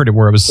what. I've heard it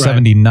where it was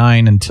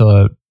 79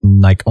 until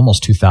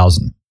almost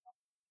 2000.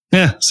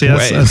 Yeah. See,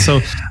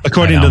 so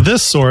according to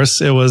this source,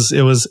 it was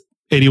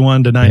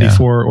 81 to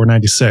 94 or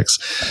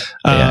 96.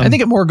 I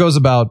think it more goes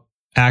about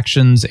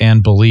actions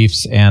and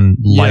beliefs and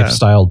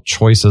lifestyle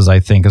choices, I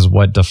think, is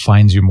what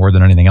defines you more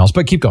than anything else.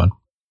 But keep going.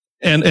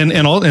 And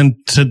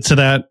to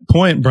that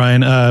point,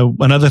 Brian,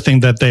 another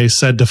thing that they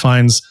said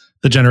defines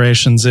the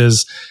generations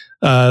is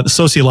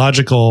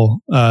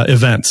sociological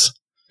events.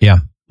 Yeah.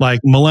 Like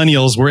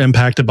millennials were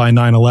impacted by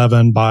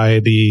 9/11, by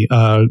the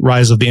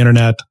rise of the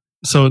internet.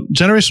 So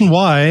Generation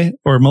Y,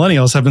 or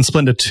millennials, have been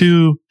split into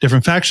two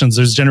different factions.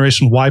 There's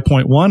Generation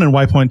Y.1 and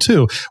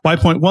Y.2.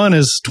 Y.1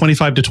 is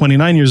 25 to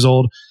 29 years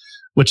old,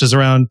 which is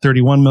around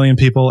 31 million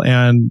people,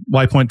 and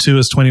Y.2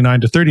 is 29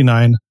 to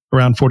 39,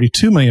 around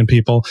 42 million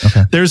people.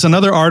 Okay. There's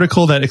another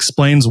article that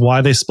explains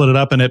why they split it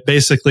up, and it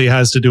basically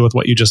has to do with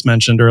what you just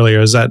mentioned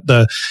earlier, is that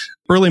the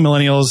early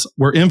millennials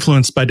were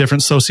influenced by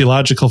different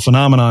sociological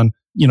phenomenon,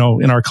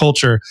 in our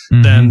culture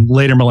than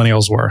later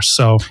millennials were.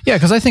 So yeah,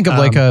 because I think of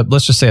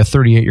let's just say a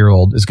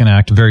 38-year-old is going to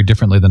act very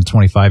differently than a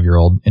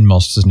 25-year-old in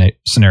most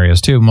scenarios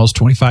too. Most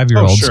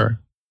 25-year-olds, sure.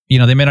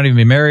 They may not even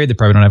be married. They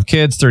probably don't have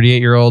kids.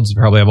 38-year-olds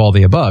probably have all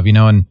the above,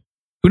 and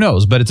who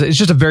knows? But it's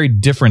just a very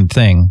different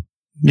thing.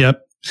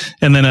 Yep.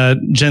 And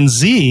then Gen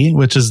Z,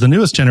 which is the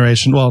newest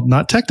generation. Well,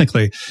 not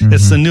technically.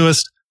 It's the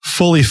newest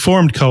fully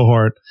formed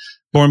cohort,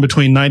 born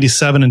between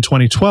 97 and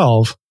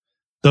 2012.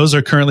 Those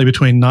are currently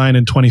between 9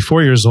 and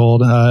 24 years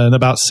old, and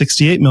about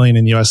 68 million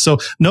in the US. So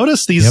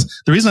notice these,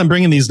 the reason I'm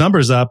bringing these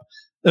numbers up,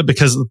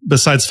 because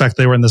besides the fact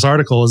they were in this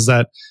article, is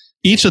that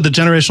each of the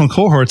generational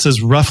cohorts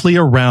is roughly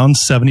around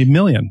 70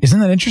 million. Isn't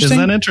that interesting?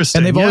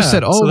 And they've always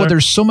said,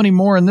 there's so many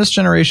more in this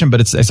generation,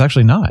 but it's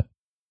actually not.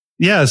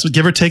 Yeah, so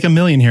give or take 1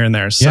 million here and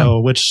there.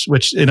 So, which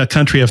in a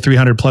country of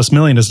 300 plus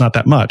million is not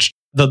that much.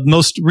 The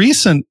most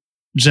recent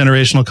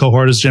generational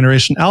cohort is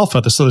Generation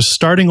Alpha. So they're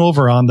starting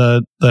over on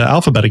the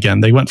alphabet again.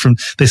 They went from,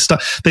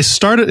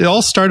 it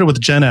all started with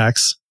Gen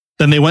X,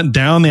 then they went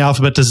down the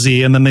alphabet to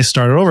Z, and then they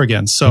started over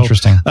again. So,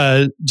 interesting.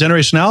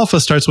 Generation Alpha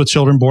starts with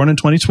children born in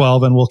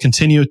 2012 and will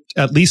continue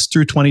at least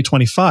through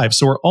 2025.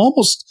 So we're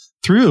almost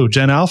through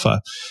Gen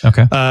Alpha.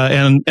 Okay.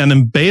 And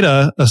then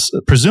Beta,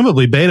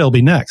 presumably Beta will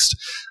be next,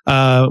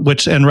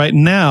 and right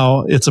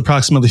now it's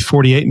approximately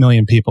 48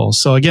 million people.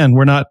 So again,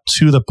 we're not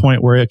to the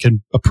point where it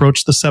can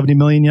approach the 70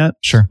 million yet.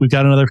 Sure. We've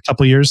got another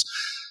couple years.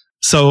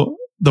 So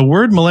the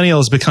word millennial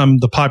has become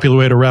the popular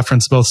way to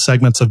reference both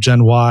segments of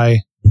Gen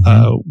Y,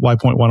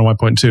 Y.1 and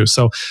Y.2.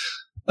 So,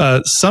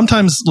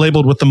 sometimes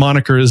labeled with the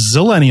moniker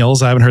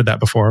Zillennials. I haven't heard that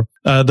before.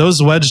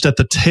 Those wedged at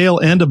the tail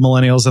end of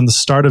millennials and the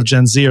start of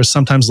Gen Z are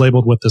sometimes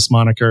labeled with this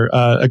moniker.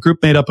 A group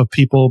made up of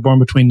people born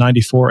between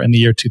 94 and the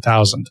year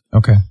 2000.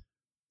 Okay.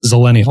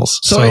 Zillennials.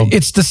 So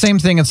it's the same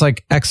thing. It's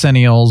like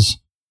Xennials,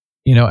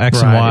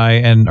 X and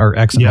Y, or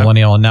X and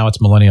millennial, and now it's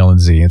millennial and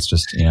Z. It's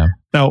just,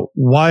 Now,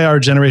 why are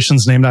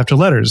generations named after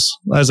letters?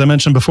 As I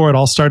mentioned before, it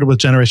all started with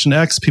Generation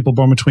X, people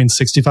born between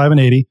 65 and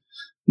 80.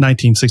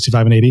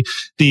 1965 and 80.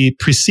 The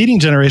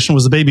preceding generation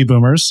was the baby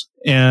boomers,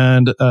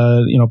 and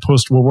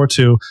post World War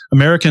II,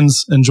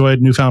 Americans enjoyed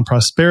newfound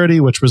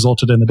prosperity, which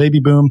resulted in the baby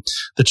boom.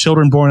 The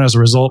children born as a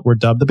result were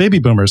dubbed the baby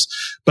boomers.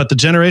 But the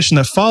generation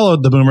that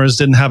followed the boomers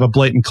didn't have a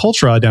blatant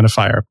cultural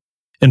identifier.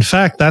 In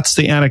fact, that's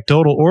the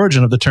anecdotal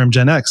origin of the term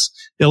Gen X,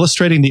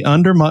 illustrating the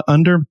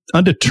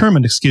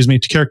undetermined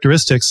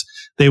characteristics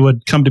they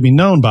would come to be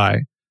known by.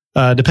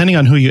 Depending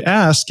on who you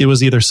ask, it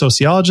was either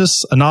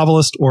sociologists, a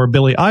novelist, or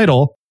Billy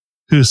Idol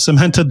who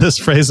cemented this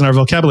phrase in our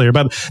vocabulary.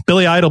 But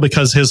Billy Idol,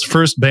 because his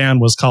first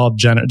band was called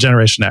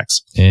Generation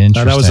X.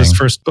 Interesting. That was his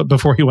first, but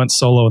before he went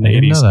solo in the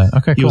 80s.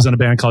 Okay, he was in a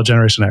band called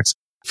Generation X.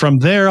 From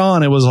there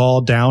on, it was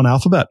all down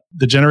alphabet.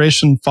 The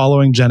generation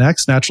following Gen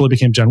X naturally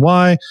became Gen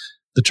Y.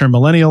 The term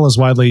millennial is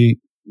widely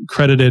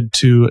credited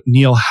to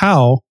Neil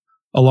Howe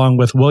along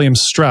with William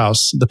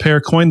Strauss. The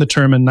pair coined the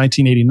term in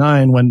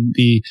 1989 when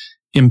the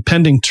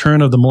impending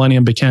turn of the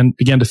millennium began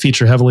to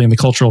feature heavily in the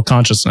cultural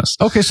consciousness.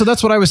 Okay, so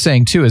that's what I was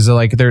saying too, is that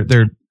like they're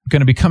going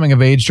to be coming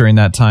of age during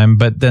that time,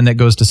 but then it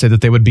goes to say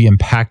that they would be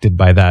impacted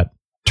by that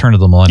turn of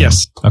the millennium.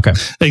 Yes. Okay.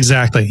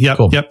 Exactly. Yep.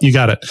 Cool. Yep. You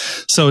got it.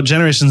 So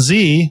Generation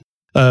Z,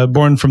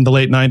 born from the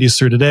late 90s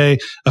through today,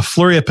 a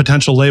flurry of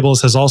potential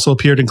labels has also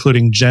appeared,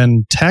 including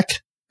Gen Tech,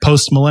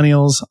 Post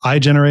Millennials,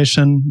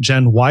 iGeneration,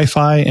 Gen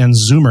Wi-Fi, and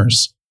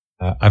Zoomers.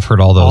 I've heard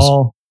all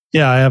those.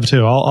 Yeah, I have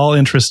too. All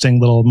interesting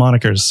little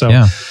monikers.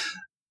 So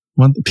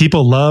when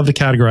people love to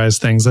categorize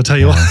things, I tell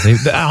you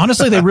what.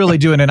 Honestly, they really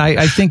do. And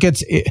I think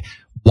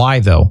why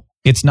though?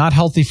 It's not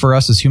healthy for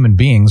us as human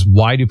beings.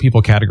 Why do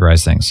people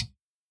categorize things?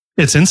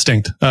 It's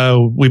instinct.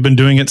 We've been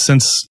doing it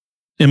since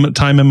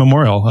time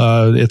immemorial.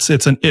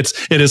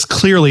 It is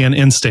clearly an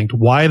instinct.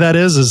 Why that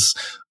is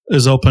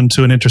open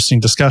to an interesting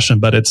discussion,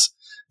 but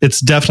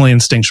it's definitely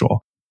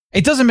instinctual.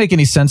 It doesn't make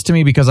any sense to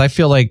me because I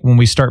feel like when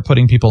we start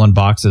putting people in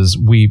boxes,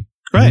 we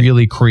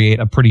really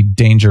create a pretty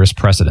dangerous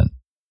precedent.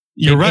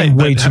 You're right. In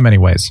way too many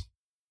ways.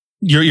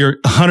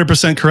 You're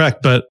 100%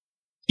 correct. But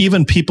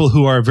even people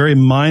who are very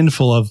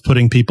mindful of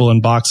putting people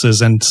in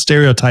boxes and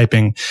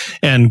stereotyping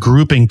and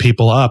grouping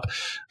people up,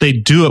 they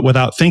do it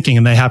without thinking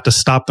and they have to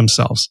stop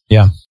themselves.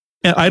 Yeah.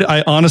 And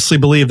I honestly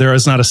believe there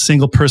is not a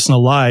single person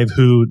alive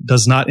who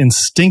does not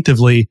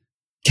instinctively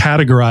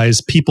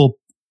categorize people,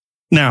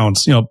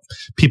 nouns,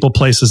 people,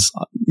 places,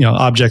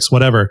 objects,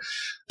 whatever.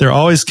 They're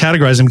always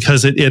categorizing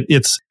because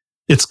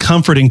it's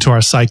comforting to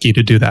our psyche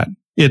to do that.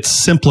 It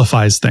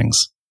simplifies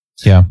things.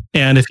 Yeah.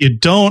 And if you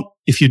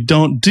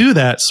don't do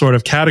that sort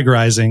of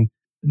categorizing,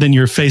 then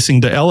you're facing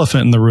the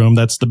elephant in the room.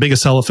 That's the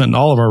biggest elephant in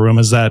all of our room,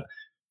 is that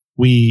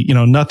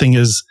nothing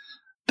is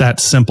that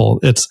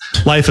simple.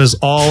 Life is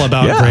all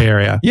about gray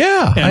area.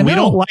 Yeah. And we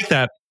don't like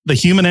that. The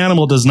human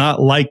animal does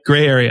not like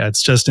gray area.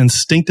 It's just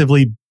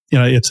instinctively,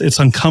 it's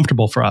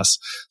uncomfortable for us.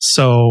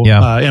 So,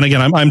 and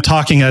again, I'm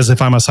talking as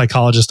if I'm a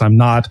psychologist. I'm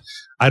not.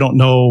 I don't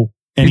know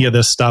any of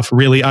this stuff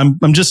really.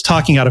 I'm just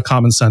talking out of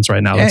common sense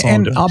right now. That's all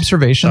I'm doing.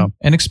 Observation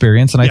and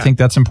experience. And I think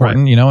that's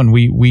important, and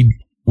we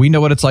know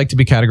what it's like to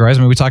be categorized. I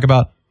mean, we talk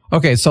about,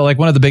 okay, so like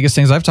one of the biggest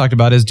things I've talked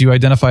about is, do you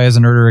identify as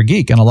a nerd or a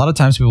geek? And a lot of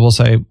times people will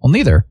say, well,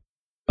 neither.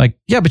 Like,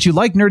 yeah, but you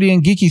like nerdy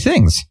and geeky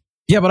things.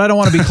 Yeah, but I don't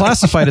want to be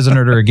classified as a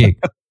nerd or a geek.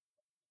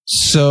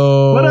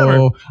 So,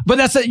 whatever. But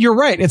that's it. You're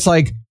right. It's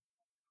like,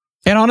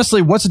 and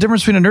honestly, what's the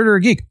difference between a nerd or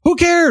a geek? Who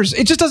cares?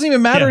 It just doesn't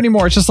even matter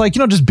anymore. It's just like,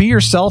 just be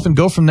yourself and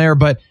go from there.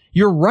 But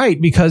you're right,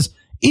 because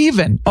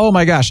even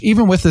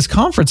with this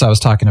conference I was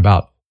talking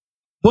about,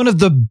 one of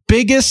the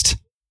biggest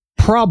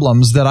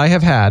problems that I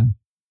have had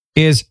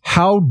is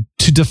how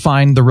to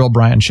define The Real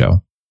Brian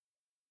Show.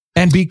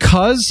 And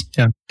because,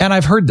 and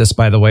I've heard this,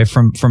 by the way,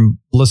 from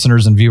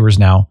listeners and viewers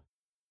now,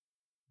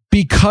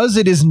 because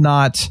it is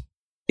not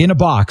in a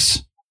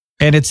box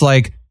and it's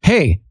like,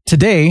 hey,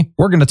 today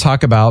we're going to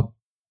talk about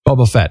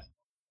Boba Fett.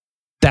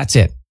 That's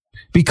it.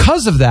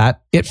 Because of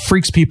that, it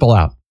freaks people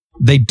out.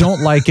 They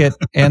don't like it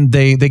and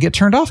they get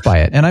turned off by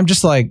it. And I'm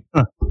just like,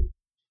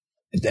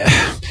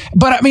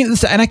 but I mean,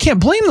 and I can't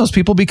blame those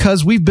people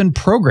because we've been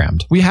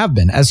programmed. We have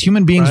been, as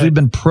human beings, we've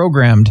been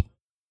programmed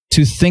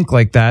to think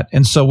like that.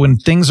 And so when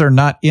things are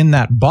not in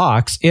that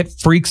box, it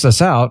freaks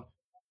us out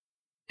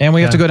and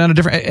we have to go down a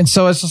different. And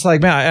so it's just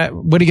like, man,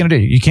 what are you going to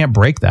do? You can't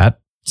break that.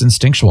 It's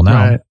instinctual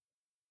now. Right.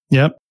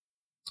 Yep. Cool.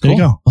 There you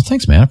go. Well,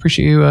 thanks, man. I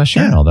appreciate you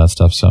sharing all that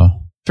stuff. So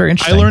very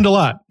interesting. I learned a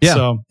lot. Yeah.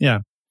 So, yeah.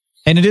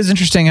 And it is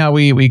interesting how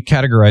we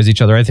categorize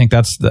each other. I think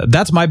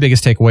that's my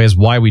biggest takeaway, is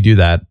why we do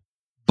that.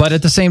 But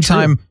at the same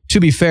time, to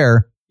be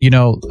fair,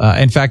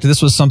 in fact,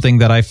 this was something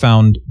that I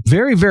found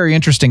very, very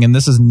interesting. And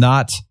this is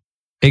not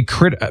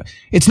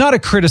it's not a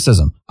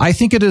criticism. I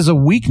think it is a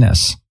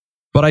weakness,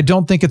 but I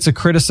don't think it's a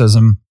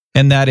criticism.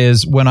 And that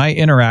is when I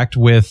interact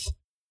with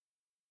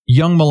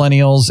young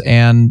millennials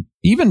and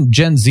even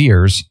Gen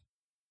Zers,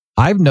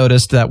 I've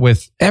noticed that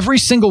with every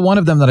single one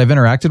of them that I've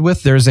interacted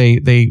with, there's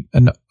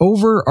an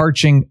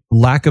overarching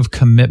lack of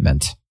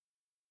commitment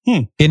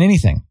in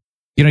anything.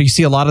 You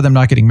see a lot of them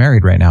not getting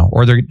married right now,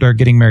 or they're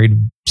getting married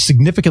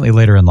significantly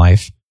later in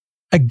life.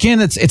 Again,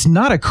 it's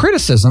not a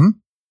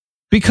criticism,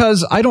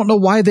 because I don't know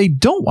why they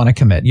don't want to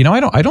commit.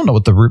 I don't know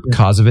what the root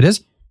cause of it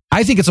is.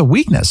 I think it's a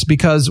weakness,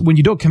 because when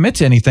you don't commit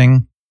to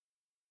anything,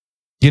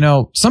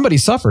 somebody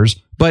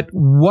suffers. But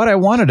what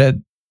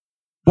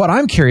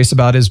I'm curious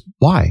about is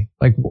why?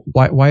 Like,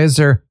 why is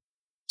there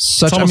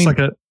such? It's almost like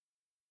a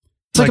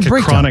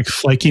chronic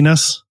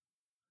flakiness.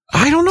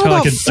 I don't know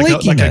about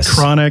flakiness. Like a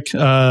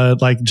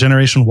chronic,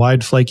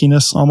 generation-wide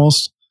flakiness,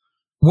 almost.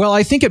 Well,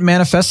 I think it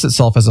manifests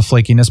itself as a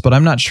flakiness, but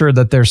I'm not sure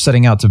that they're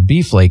setting out to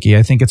be flaky.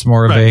 I think it's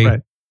more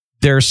of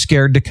they're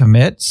scared to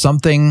commit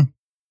something.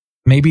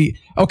 Maybe.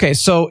 Okay.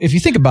 So if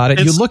you think about it,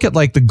 you look at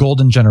like the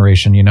golden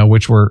generation,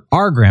 which were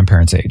our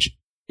grandparents' age.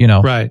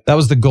 That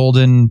was the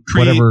golden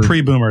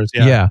pre-boomers.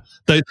 Yeah.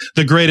 The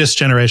greatest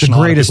generation. The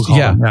greatest.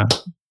 Yeah.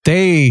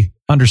 They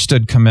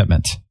understood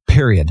commitment,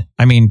 period.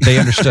 I mean, they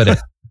understood it.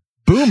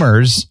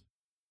 Boomers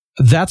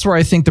that's where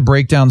I think the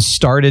breakdown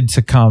started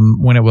to come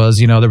when it was,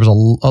 there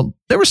was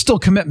there was still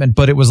commitment,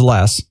 but it was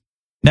less.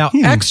 Now,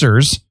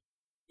 Xers,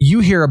 you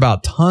hear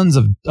about tons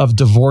of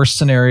divorce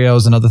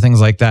scenarios and other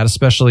things like that,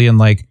 especially in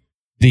like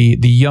the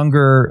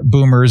younger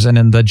boomers and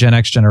in the Gen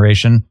X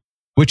generation,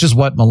 which is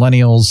what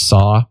millennials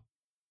saw.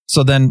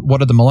 So then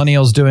what are the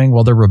millennials doing?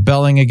 Well, they're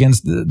rebelling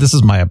against, this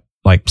is my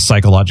like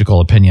psychological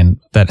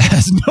opinion that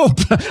has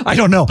I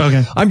don't know.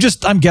 Okay.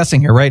 I'm guessing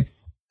here, right?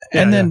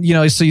 Yeah, and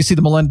then, so you see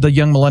the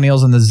young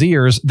millennials and the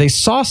Zers, they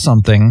saw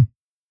something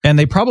and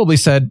they probably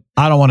said,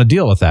 I don't want to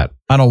deal with that.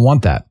 I don't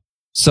want that.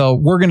 So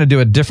we're going to do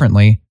it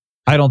differently.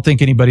 I don't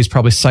think anybody's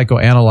probably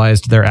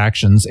psychoanalyzed their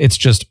actions. It's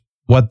just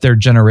what their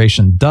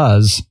generation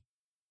does.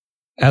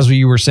 As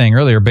you were saying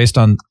earlier, based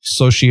on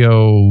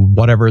socio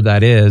whatever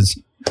that is.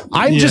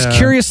 I'm just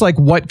curious, like,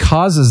 what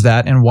causes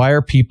that and why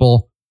are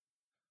people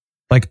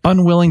like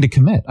unwilling to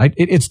commit?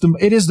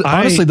 It is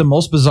honestly the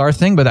most bizarre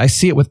thing, but I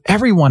see it with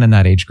everyone in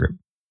that age group.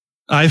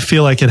 I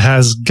feel like it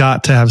has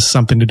got to have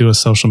something to do with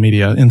social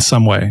media in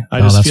some way.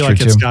 I just feel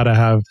like it's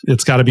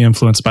got to be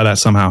influenced by that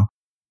somehow.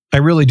 I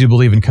really do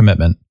believe in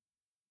commitment.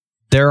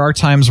 There are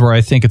times where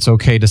I think it's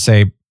okay to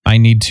say, I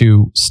need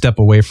to step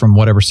away from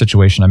whatever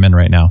situation I'm in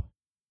right now.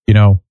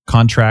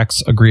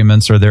 Contracts,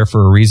 agreements are there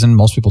for a reason.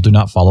 Most people do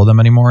not follow them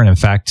anymore. And in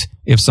fact,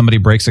 if somebody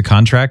breaks a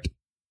contract,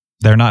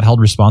 they're not held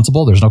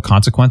responsible. There's no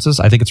consequences.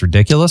 I think it's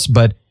ridiculous,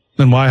 but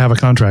then why have a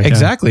contract?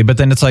 Exactly. Yeah. But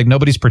then it's like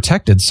nobody's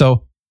protected.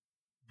 So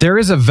there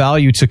is a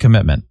value to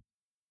commitment.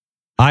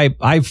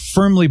 I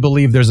firmly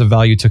believe there's a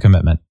value to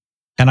commitment.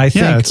 And I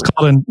think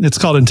it's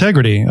called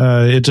integrity.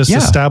 It just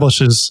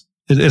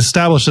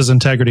establishes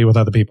integrity with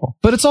other people.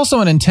 But it's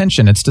also an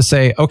intention. It's to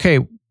say, okay,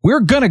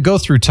 we're going to go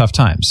through tough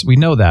times. We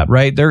know that,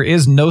 right? There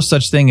is no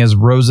such thing as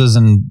roses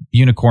and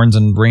unicorns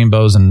and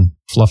rainbows and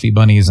fluffy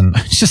bunnies. And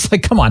it's just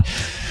like, come on.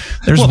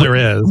 There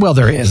is. Well,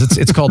 there is.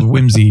 It's called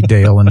Whimsy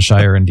Dale and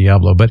Shire and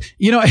Diablo. But,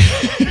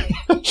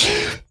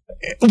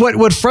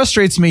 what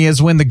frustrates me is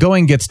when the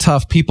going gets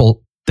tough,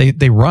 people,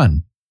 they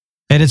run.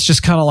 And it's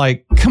just kind of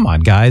like, come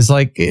on, guys.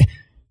 Like,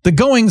 the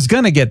going's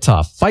going to get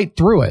tough. Fight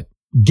through it.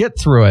 Get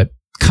through it.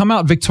 Come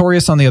out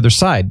victorious on the other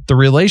side. The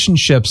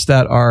relationships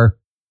that are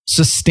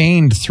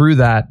sustained through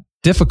that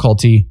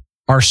difficulty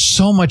are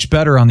so much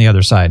better on the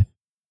other side.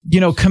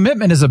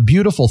 Commitment is a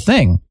beautiful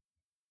thing.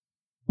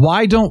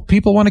 Why don't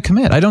people want to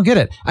commit? I don't get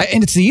it.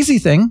 And it's the easy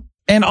thing.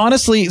 And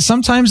honestly,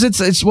 sometimes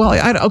it's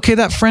okay,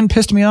 that friend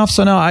pissed me off.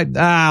 So now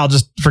I'll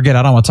just forget.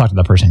 I don't want to talk to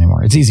that person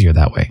anymore. It's easier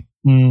that way.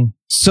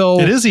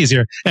 So it is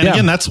easier. And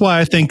again, that's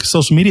why I think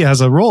social media has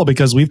a role,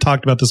 because we've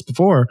talked about this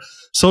before.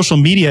 Social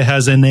media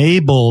has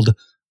enabled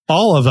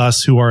all of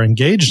us who are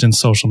engaged in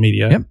social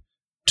media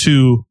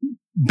to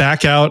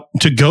back out,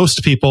 to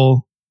ghost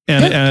people,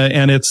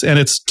 and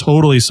it's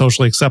totally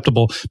socially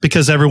acceptable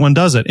because everyone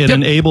does it. It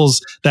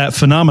enables that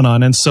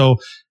phenomenon, and so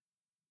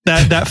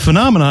that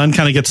phenomenon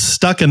kind of gets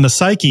stuck in the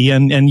psyche,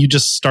 and you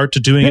just start to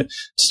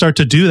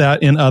do that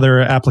in other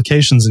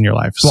applications in your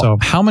life. Well, so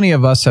how many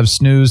of us have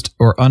snoozed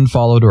or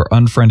unfollowed or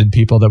unfriended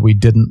people that we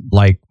didn't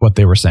like what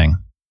they were saying?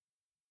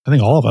 I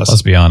think all of us.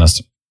 Let's be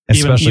honest.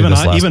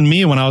 Even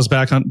me when I was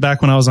back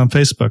when I was on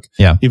Facebook.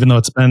 Yeah. Even though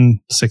it's been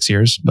 6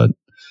 years, but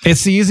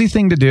it's the easy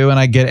thing to do. And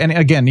I get it. And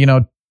again,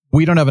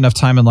 we don't have enough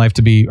time in life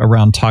to be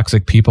around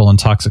toxic people and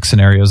toxic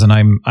scenarios. And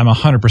I'm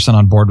 100%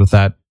 on board with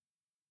that.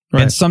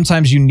 Right. And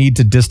sometimes you need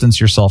to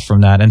distance yourself from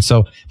that. And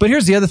so, but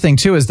here's the other thing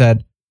too, is that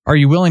are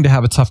you willing to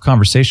have a tough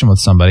conversation with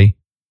somebody?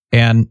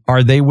 And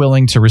are they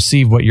willing to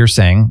receive what you're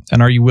saying?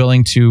 And are you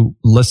willing to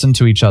listen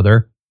to each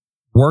other,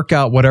 work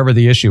out whatever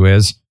the issue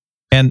is?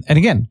 And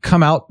again,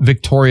 come out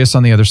victorious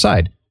on the other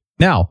side.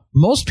 Now,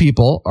 most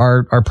people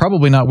are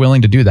probably not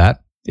willing to do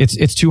that.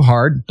 It's too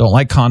hard. Don't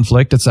like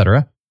conflict,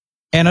 etc.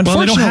 And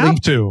unfortunately, they don't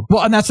have to.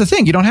 Well, and that's the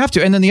thing. You don't have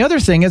to. And then the other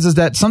thing is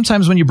that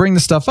sometimes when you bring the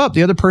stuff up,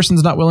 the other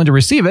person's not willing to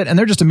receive it, and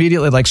they're just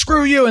immediately like,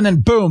 "Screw you!" And then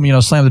boom,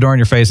 slam the door in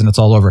your face, and it's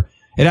all over.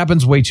 It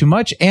happens way too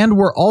much, and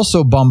we're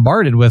also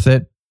bombarded with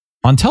it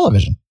on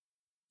television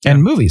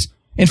and movies.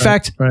 In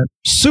fact,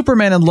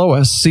 Superman and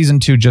Lois season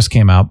 2 just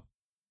came out.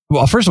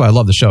 Well, first of all, I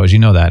love the show, as you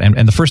know that.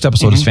 And the first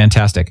episode is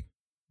fantastic.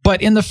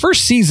 But in the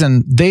first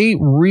season, they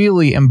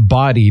really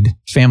embodied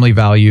family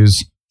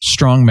values,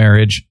 strong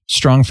marriage,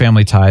 strong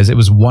family ties. It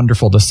was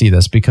wonderful to see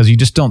this because you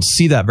just don't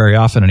see that very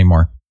often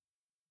anymore.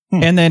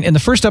 And then in the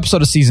first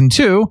episode of season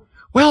 2,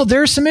 well,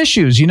 there are some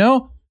issues,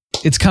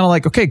 It's kind of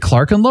like, okay,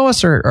 Clark and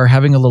Lois are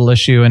having a little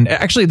issue. And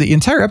actually, the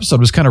entire episode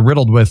was kind of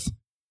riddled with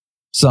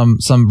some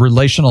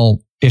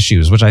relational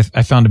issues, which I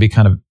found to be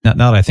kind of,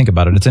 now that I think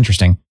about it, it's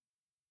interesting.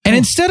 And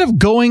instead of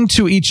going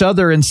to each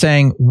other and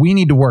saying, we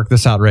need to work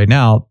this out right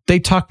now, they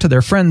talked to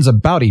their friends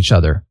about each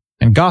other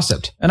and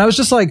gossiped. And I was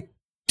just like,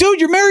 dude,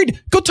 you're married.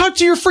 Go talk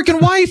to your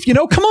freaking wife.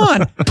 Come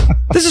on.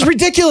 This is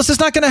ridiculous. It's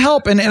not going to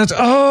help. And it's,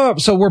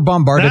 so we're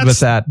bombarded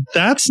with that.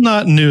 That's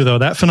not new, though.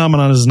 That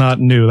phenomenon is not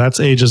new. That's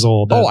ages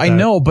old. I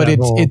know, but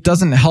it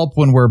doesn't help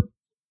when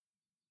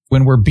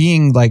we're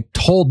being like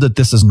told that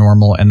this is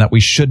normal and that we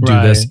should do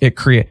this.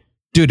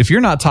 Dude, if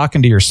you're not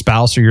talking to your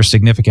spouse or your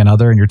significant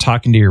other and you're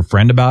talking to your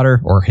friend about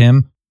her or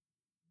him,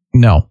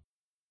 no,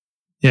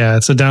 Yeah,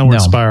 it's a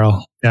downward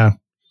spiral. Yeah.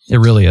 It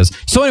really is.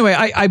 So anyway,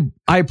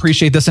 I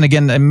appreciate this. And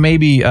again,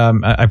 maybe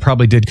I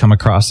probably did come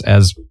across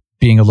as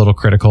being a little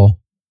critical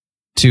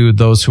to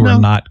those who are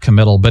not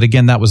committal. But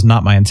again, that was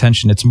not my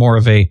intention. It's more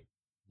of a,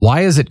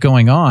 why is it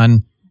going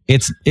on?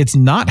 It's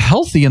not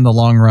healthy in the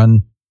long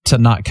run to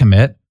not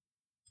commit.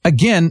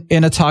 Again,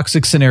 in a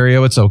toxic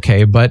scenario, it's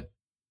okay, but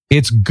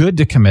it's good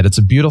to commit. It's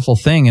a beautiful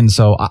thing. And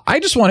so I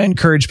just want to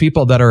encourage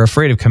people that are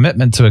afraid of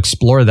commitment to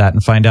explore that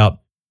and find out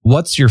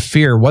what's your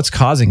fear, what's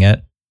causing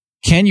it.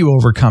 Can you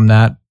overcome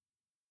that?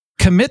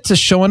 Commit to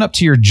showing up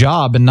to your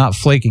job and not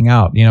flaking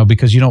out,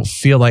 because you don't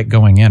feel like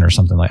going in or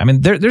something like. I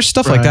mean, there's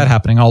stuff like that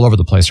happening all over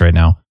the place right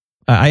now.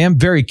 I am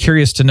very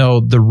curious to know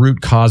the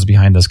root cause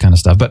behind this kind of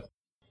stuff. But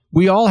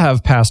we all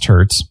have past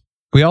hurts.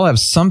 We all have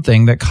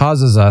something that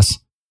causes us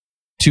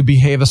to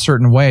behave a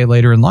certain way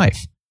later in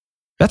life.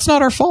 That's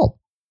not our fault.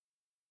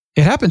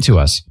 It happened to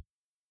us.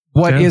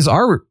 What is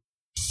our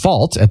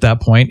fault at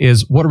that point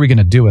is, what are we going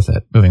to do with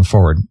it moving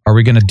forward? Are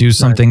we going to do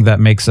something that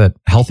makes it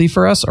healthy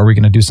for us? Or are we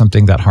going to do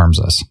something that harms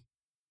us?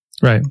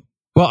 Right.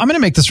 Well, I'm going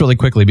to make this really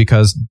quickly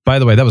because, by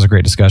the way, that was a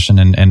great discussion,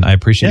 and I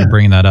appreciate you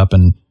bringing that up.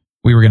 And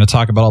we were going to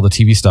talk about all the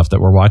TV stuff that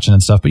we're watching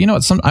and stuff. But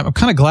I'm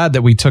kind of glad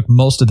that we took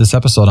most of this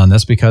episode on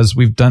this because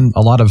we've done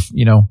a lot of,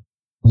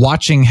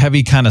 watching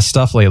heavy kind of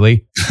stuff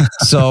lately.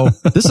 So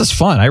this is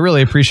fun. I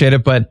really appreciate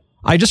it. But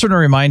I just want to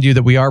remind you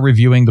that we are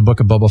reviewing the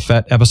Book of Boba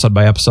Fett episode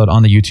by episode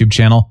on the YouTube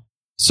channel.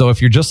 So if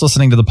you're just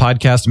listening to the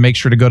podcast, make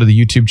sure to go to the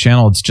YouTube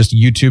channel. It's just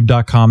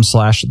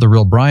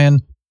youtube.com/TheRealBrian.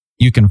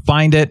 You can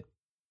find it.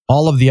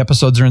 All of the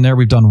episodes are in there.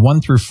 We've done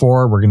 1 through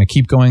 4. We're going to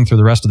keep going through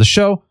the rest of the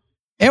show.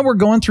 And we're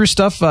going through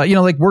stuff,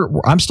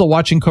 I'm still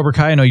watching Cobra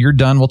Kai. I know you're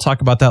done. We'll talk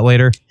about that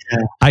later. Yeah.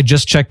 I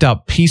just checked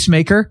out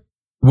Peacemaker,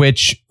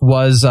 which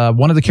was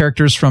one of the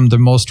characters from the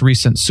most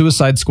recent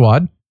Suicide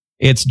Squad.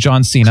 It's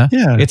John Cena.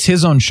 Yeah. It's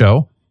his own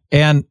show.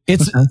 And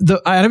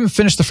I haven't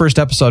finished the first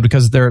episode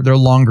because they're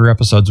longer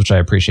episodes, which I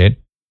appreciate.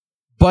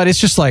 But it's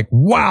just like,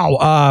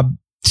 wow.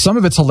 Some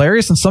of it's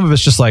hilarious and some of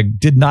it's just like,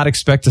 did not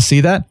expect to see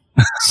that.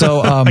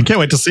 So I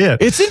can't wait to see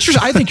it. It's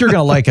interesting. I think you're going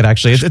to like it,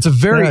 actually. It's a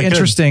very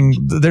interesting.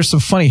 There's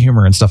some funny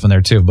humor and stuff in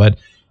there too. But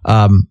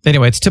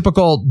anyway, it's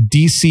typical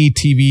DC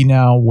TV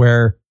now,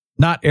 where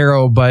not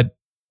Arrow but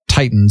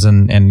Titans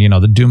and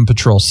the Doom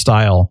Patrol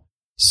style.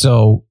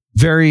 So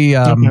very.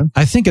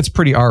 I think it's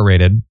pretty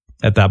R-rated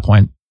at that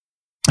point.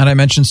 And I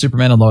mentioned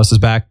Superman and Lois is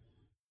back.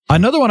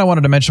 Another one I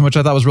wanted to mention, which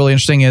I thought was really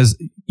interesting, is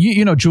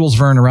Jules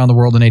Verne, Around the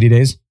World in 80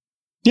 Days.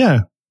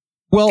 Yeah.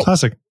 Well,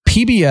 classic.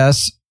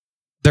 PBS.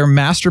 Their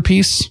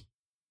Masterpiece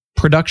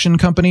production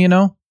company,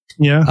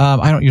 Yeah.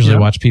 I don't usually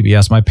watch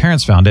PBS. My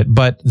parents found it,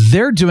 but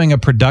they're doing a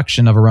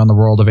production of Around the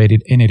World in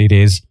 80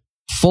 Days,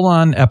 full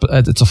on.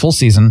 It's a full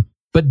season,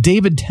 but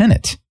David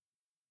Tennant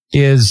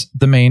is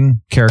the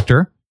main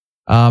character.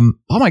 Oh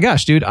my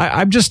gosh, dude.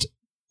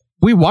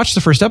 We watched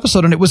the first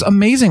episode and it was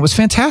amazing. It was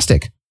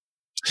fantastic.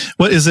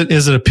 What is it?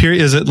 Is it a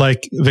period? Is it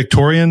like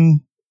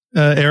Victorian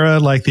era,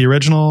 like the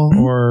original,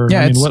 or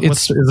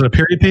is it a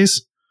period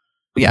piece?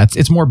 Yeah,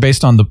 it's more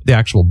based on the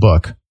actual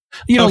book.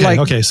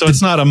 So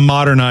it's not a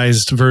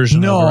modernized version.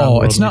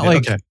 No, it's not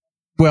like,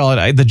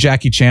 the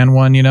Jackie Chan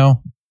one,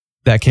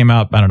 that came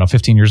out, I don't know,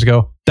 15 years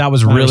ago. That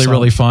was really,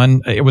 really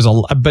fun. It was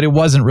but it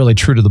wasn't really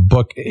true to the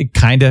book. It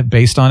kind of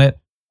based on it.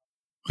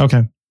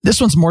 Okay. This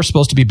one's more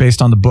supposed to be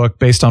based on the book,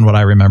 based on what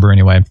I remember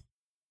anyway.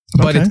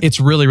 But it's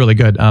really, really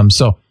good.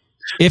 So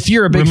if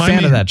you're a big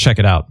fan of that, check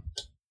it out.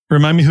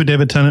 Remind me who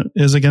David Tennant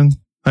is again.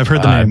 I've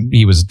heard the name.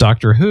 He was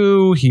Doctor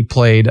Who. He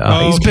played.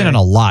 He's been in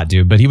a lot,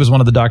 dude. But he was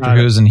one of the Doctor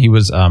Who's, and he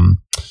was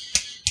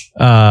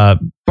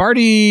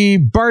Barty.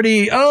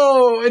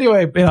 Oh,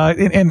 anyway,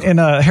 in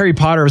Harry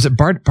Potter, was it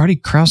Barty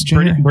Crouch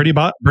Jr.? Bertie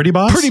Bott.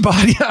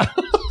 Yeah.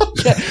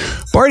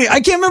 Barty.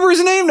 I can't remember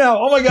his name now.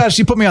 Oh my gosh,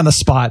 you put me on the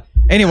spot.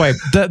 Anyway,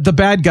 the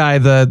bad guy.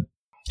 Bad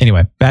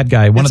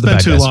guy. One of the bad guys.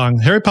 It's been too long.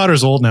 Harry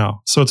Potter's old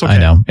now, so it's okay. I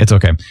know. It's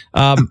okay.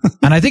 And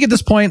I think at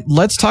this point,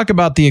 let's talk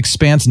about The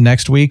Expanse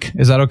next week.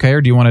 Is that okay?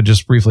 Or do you want to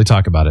just briefly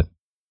talk about it?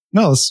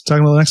 No, let's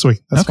talk about it next week.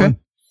 That's okay. Fine.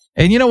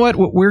 And you know what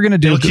we're going to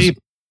do?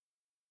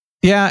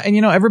 Yeah. And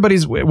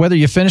everybody's, whether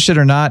you finished it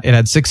or not, it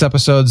had 6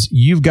 episodes.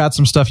 You've got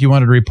some stuff you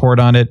wanted to report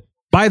on it.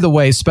 By the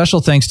way,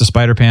 special thanks to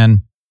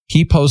Spider-Pan.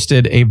 He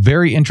posted a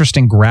very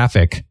interesting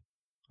graphic,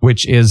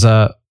 which is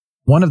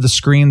one of the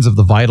screens of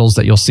the vitals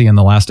that you'll see in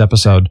the last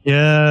episode.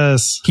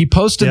 Yes. He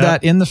posted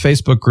that in the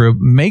Facebook group.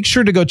 Make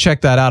sure to go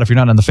check that out if you're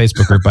not in the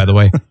Facebook group, by the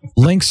way.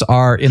 Links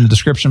are in the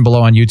description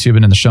below on YouTube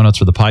and in the show notes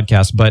for the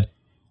podcast. But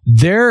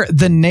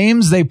the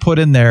names they put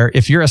in there,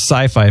 if you're a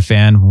sci-fi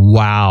fan,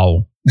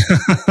 wow.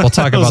 We'll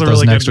talk about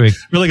those next week.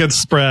 Really good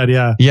spread,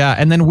 yeah. Yeah,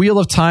 and then Wheel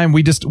of Time,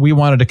 we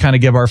wanted to kind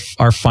of give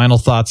our final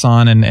thoughts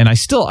on, and I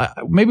still,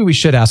 maybe we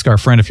should ask our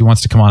friend if he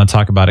wants to come on and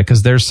talk about it,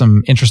 because there's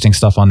some interesting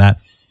stuff on that.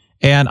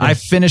 And I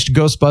finished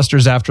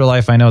Ghostbusters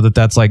Afterlife. I know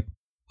that's like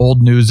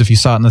old news if you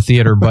saw it in the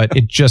theater, but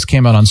it just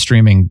came out on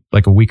streaming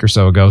like a week or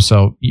so ago.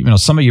 So,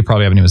 some of you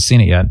probably haven't even seen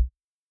it yet.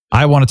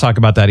 I want to talk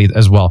about that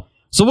as well.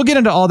 So we'll get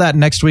into all that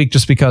next week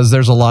just because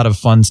there's a lot of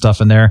fun stuff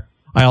in there.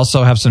 I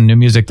also have some new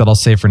music that I'll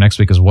save for next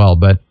week as well.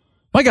 But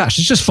my gosh,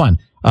 it's just fun.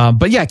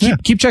 But yeah,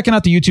 keep checking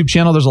out the YouTube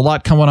channel. There's a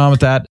lot going on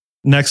with that.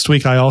 Next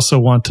week, I also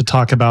want to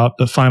talk about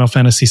the Final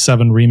Fantasy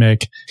VII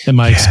Remake and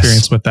my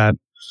experience with that.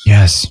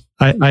 Yes.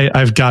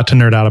 I've got to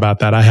nerd out about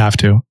that. I have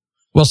to.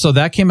 Well, so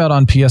that came out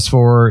on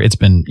PS4. It's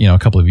been, a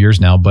couple of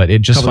years now, but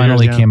it just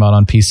finally came out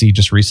on PC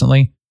just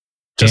recently.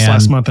 Just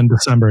last month in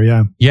December,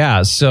 yeah.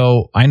 Yeah,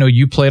 so I know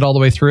you played all the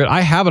way through it.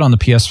 I have it on the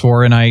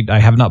PS4, and I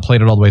have not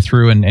played it all the way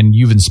through, and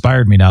you've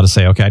inspired me now to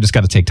say, okay, I just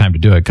got to take time to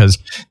do it, because...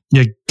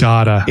 You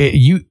gotta.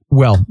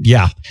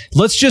 Yeah.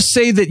 Let's just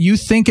say that you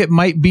think it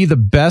might be the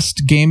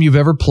best game you've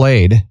ever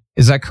played.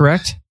 Is that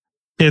correct?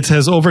 It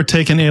has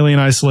overtaken Alien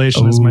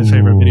Isolation as my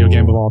favorite video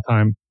game of all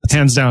time.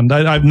 Hands down.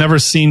 I've never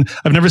seen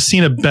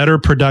a better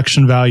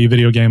production value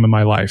video game in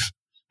my life.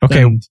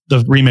 Okay.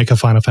 The remake of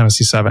Final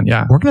Fantasy VII,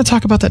 yeah. We're going to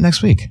talk about that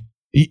next week.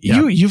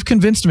 You've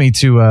convinced me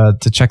to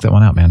check that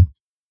one out, man.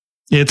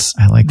 I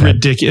like that.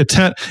 Ridiculous.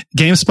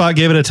 GameSpot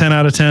gave it a 10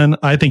 out of 10.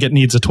 I think it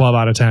needs a 12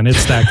 out of 10.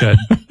 It's that good.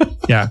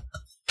 Yeah.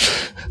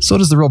 So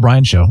does The Real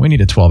Brian Show. We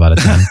need a 12 out of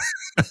 10.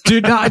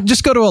 Dude, no,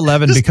 just go to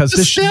 11 because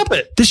this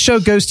show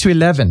goes to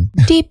 11.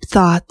 Deep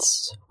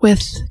Thoughts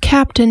with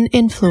Captain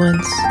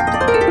Influence.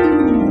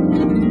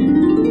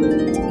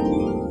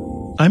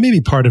 I may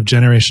be part of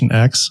Generation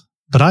X,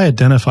 but I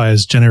identify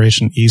as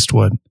Generation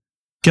Eastwood.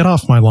 Get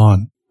off my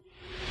lawn.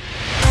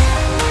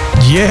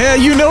 Yeah,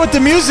 you know what the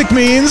music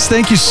means.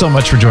 Thank you so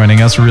much for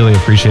joining us. Really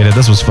appreciate it.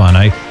 This was fun.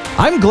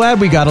 I'm glad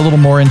we got a little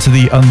more into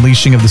the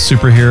unleashing of the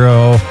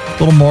superhero, a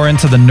little more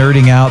into the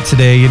nerding out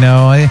today.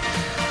 I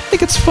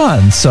think it's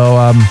fun. So,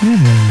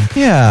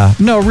 yeah.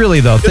 No, really,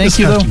 though. Thank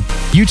you, though.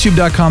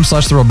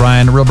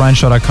 YouTube.com/TheRealBrian,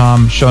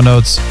 RealBrianShow.com, show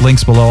notes,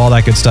 links below, all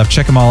that good stuff.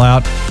 Check them all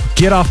out.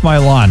 Get off my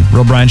lawn.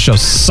 Real Brian Show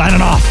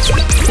signing off.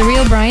 The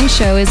Real Brian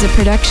Show is a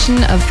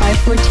production of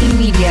 514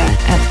 Media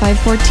at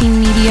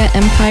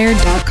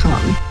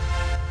 514mediaempire.com.